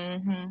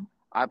 Mm-hmm.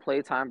 I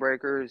play Time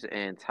Breakers,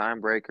 and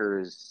Time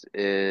Breakers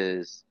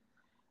is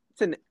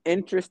it's an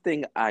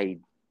interesting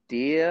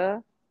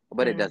idea,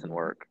 but it doesn't Mm-hmm.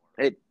 work.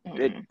 It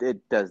it Mm-hmm.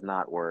 it does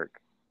not work.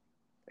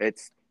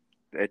 It's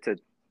it's a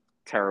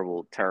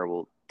terrible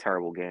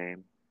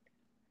game.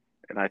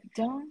 And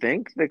Don't I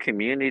think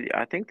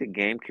the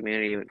game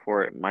community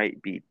for it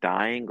might be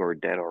dying or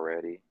dead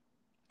already.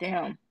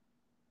 damn.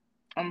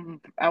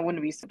 I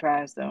wouldn't be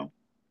surprised though.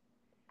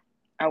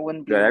 I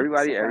wouldn't That be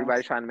surprised.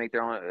 everybody's trying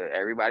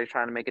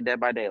to make a Dead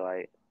by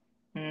Daylight.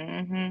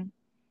 Mm-hmm.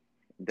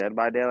 Dead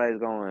by Daylight is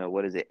going,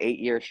 what is it, 8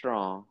 years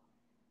strong.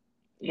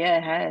 Yeah,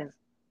 it has.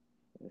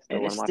 It's still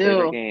And one it's of my favorite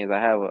still games.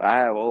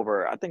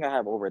 I think I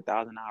have over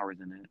 1,000 hours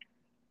in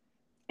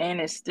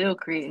it.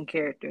 creating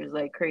characters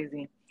like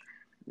crazy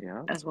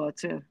Yeah. as well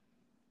too.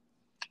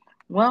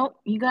 Well,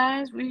 you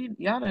guys, we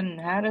y'all done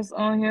had us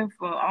on here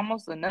for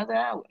almost another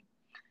hour.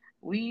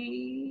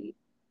 We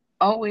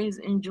always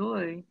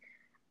enjoy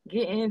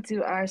getting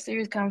into our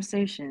serious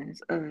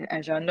conversations.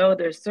 As y'all know,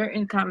 there's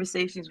certain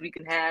conversations we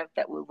can have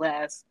that will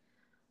last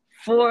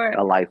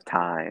A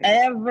lifetime.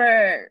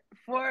 forever,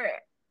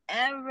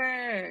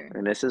 forever.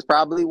 And this is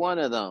probably one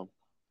of them.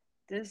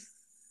 This,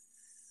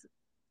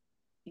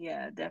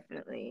 yeah,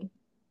 definitely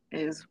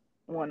is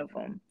one of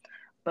them.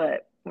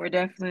 But we're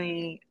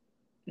definitely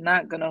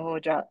not gonna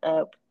hold y'all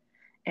up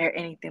or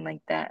anything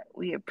like that.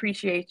 We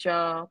appreciate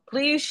y'all.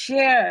 Please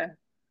share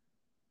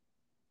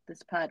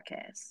this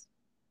podcast.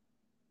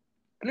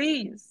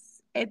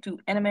 Please. To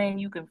Anime,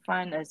 you can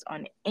find us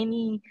on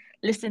any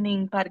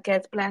listening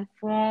podcast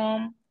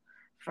platform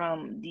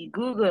from the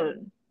Google,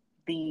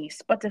 the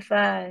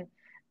Spotify,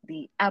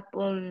 the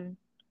Apple,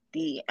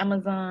 the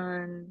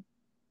Amazon,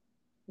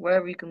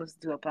 wherever you can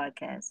listen to a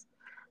podcast.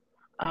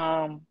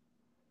 Um,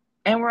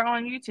 and we're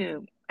on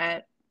YouTube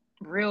at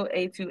Real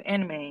A2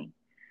 Anime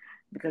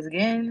because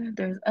again,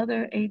 there's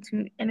other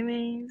A2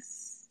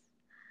 animes,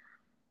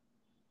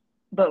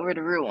 but we're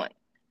the real one.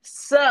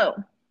 So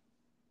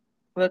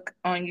look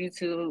on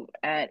YouTube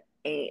at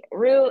a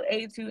Real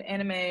A2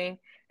 Anime.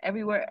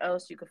 Everywhere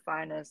else you can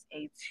find us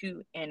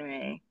A2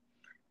 Anime.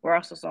 We're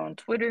also on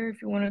Twitter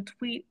if you want to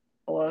tweet.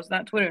 Well, it's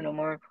not Twitter no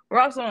more. We're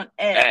also on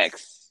X,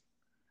 X.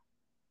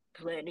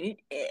 Planet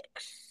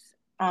X.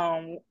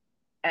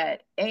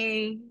 At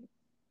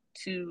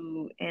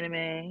A2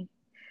 Anime,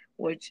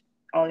 which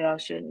all y'all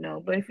should know.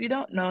 But if you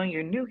don't know,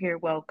 you're new here,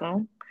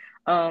 welcome.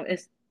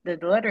 It's the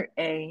letter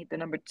A, the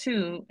number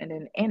 2, and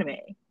then anime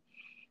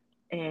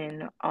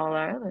in all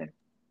our other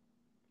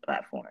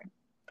platforms.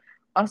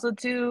 Also,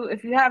 too,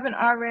 if you haven't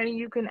already,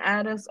 you can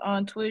add us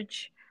on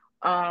Twitch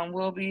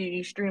We'll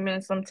be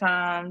streaming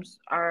sometimes,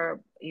 or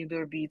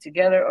either be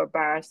together or by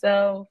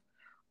ourselves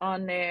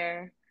on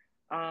there,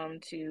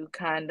 to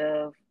kind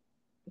of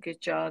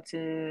get y'all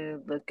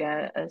to look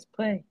at us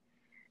play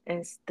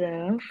and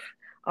stuff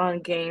on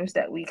games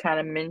that we kind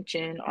of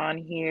mention on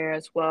here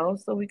as well,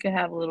 so we can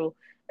have a little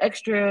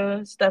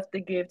extra stuff to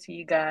give to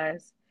you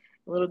guys,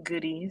 little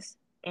goodies,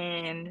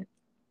 and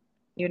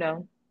you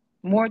know,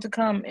 more to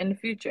come in the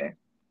future.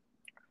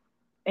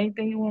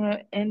 Anything you want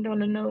to end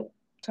on a note,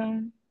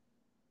 Tone?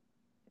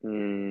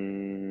 Mm,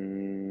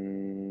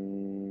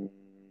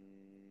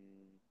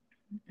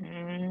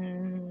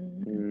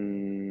 Mm.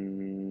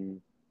 mm,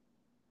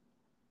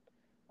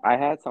 I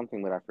had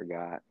something, but I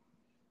forgot.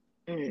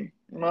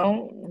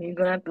 Well, you're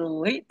gonna have to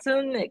wait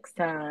till next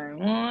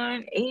time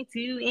on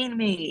A2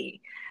 Anime.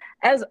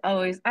 As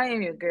always, I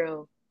am your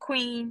girl,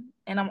 Queen,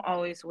 and I'm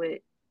always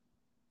with,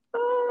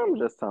 I'm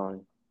just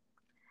telling.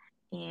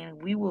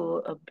 and we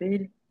will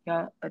bid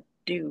y'all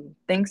adieu.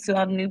 Thanks to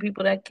all the new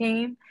people that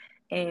came,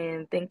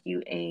 and thank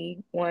you,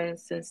 A1,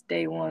 since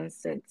day one,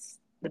 since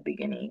the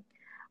beginning.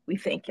 We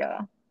thank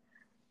y'all.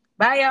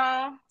 Bye,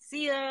 y'all.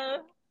 See ya.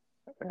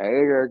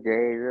 Gator,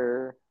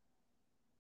 gator.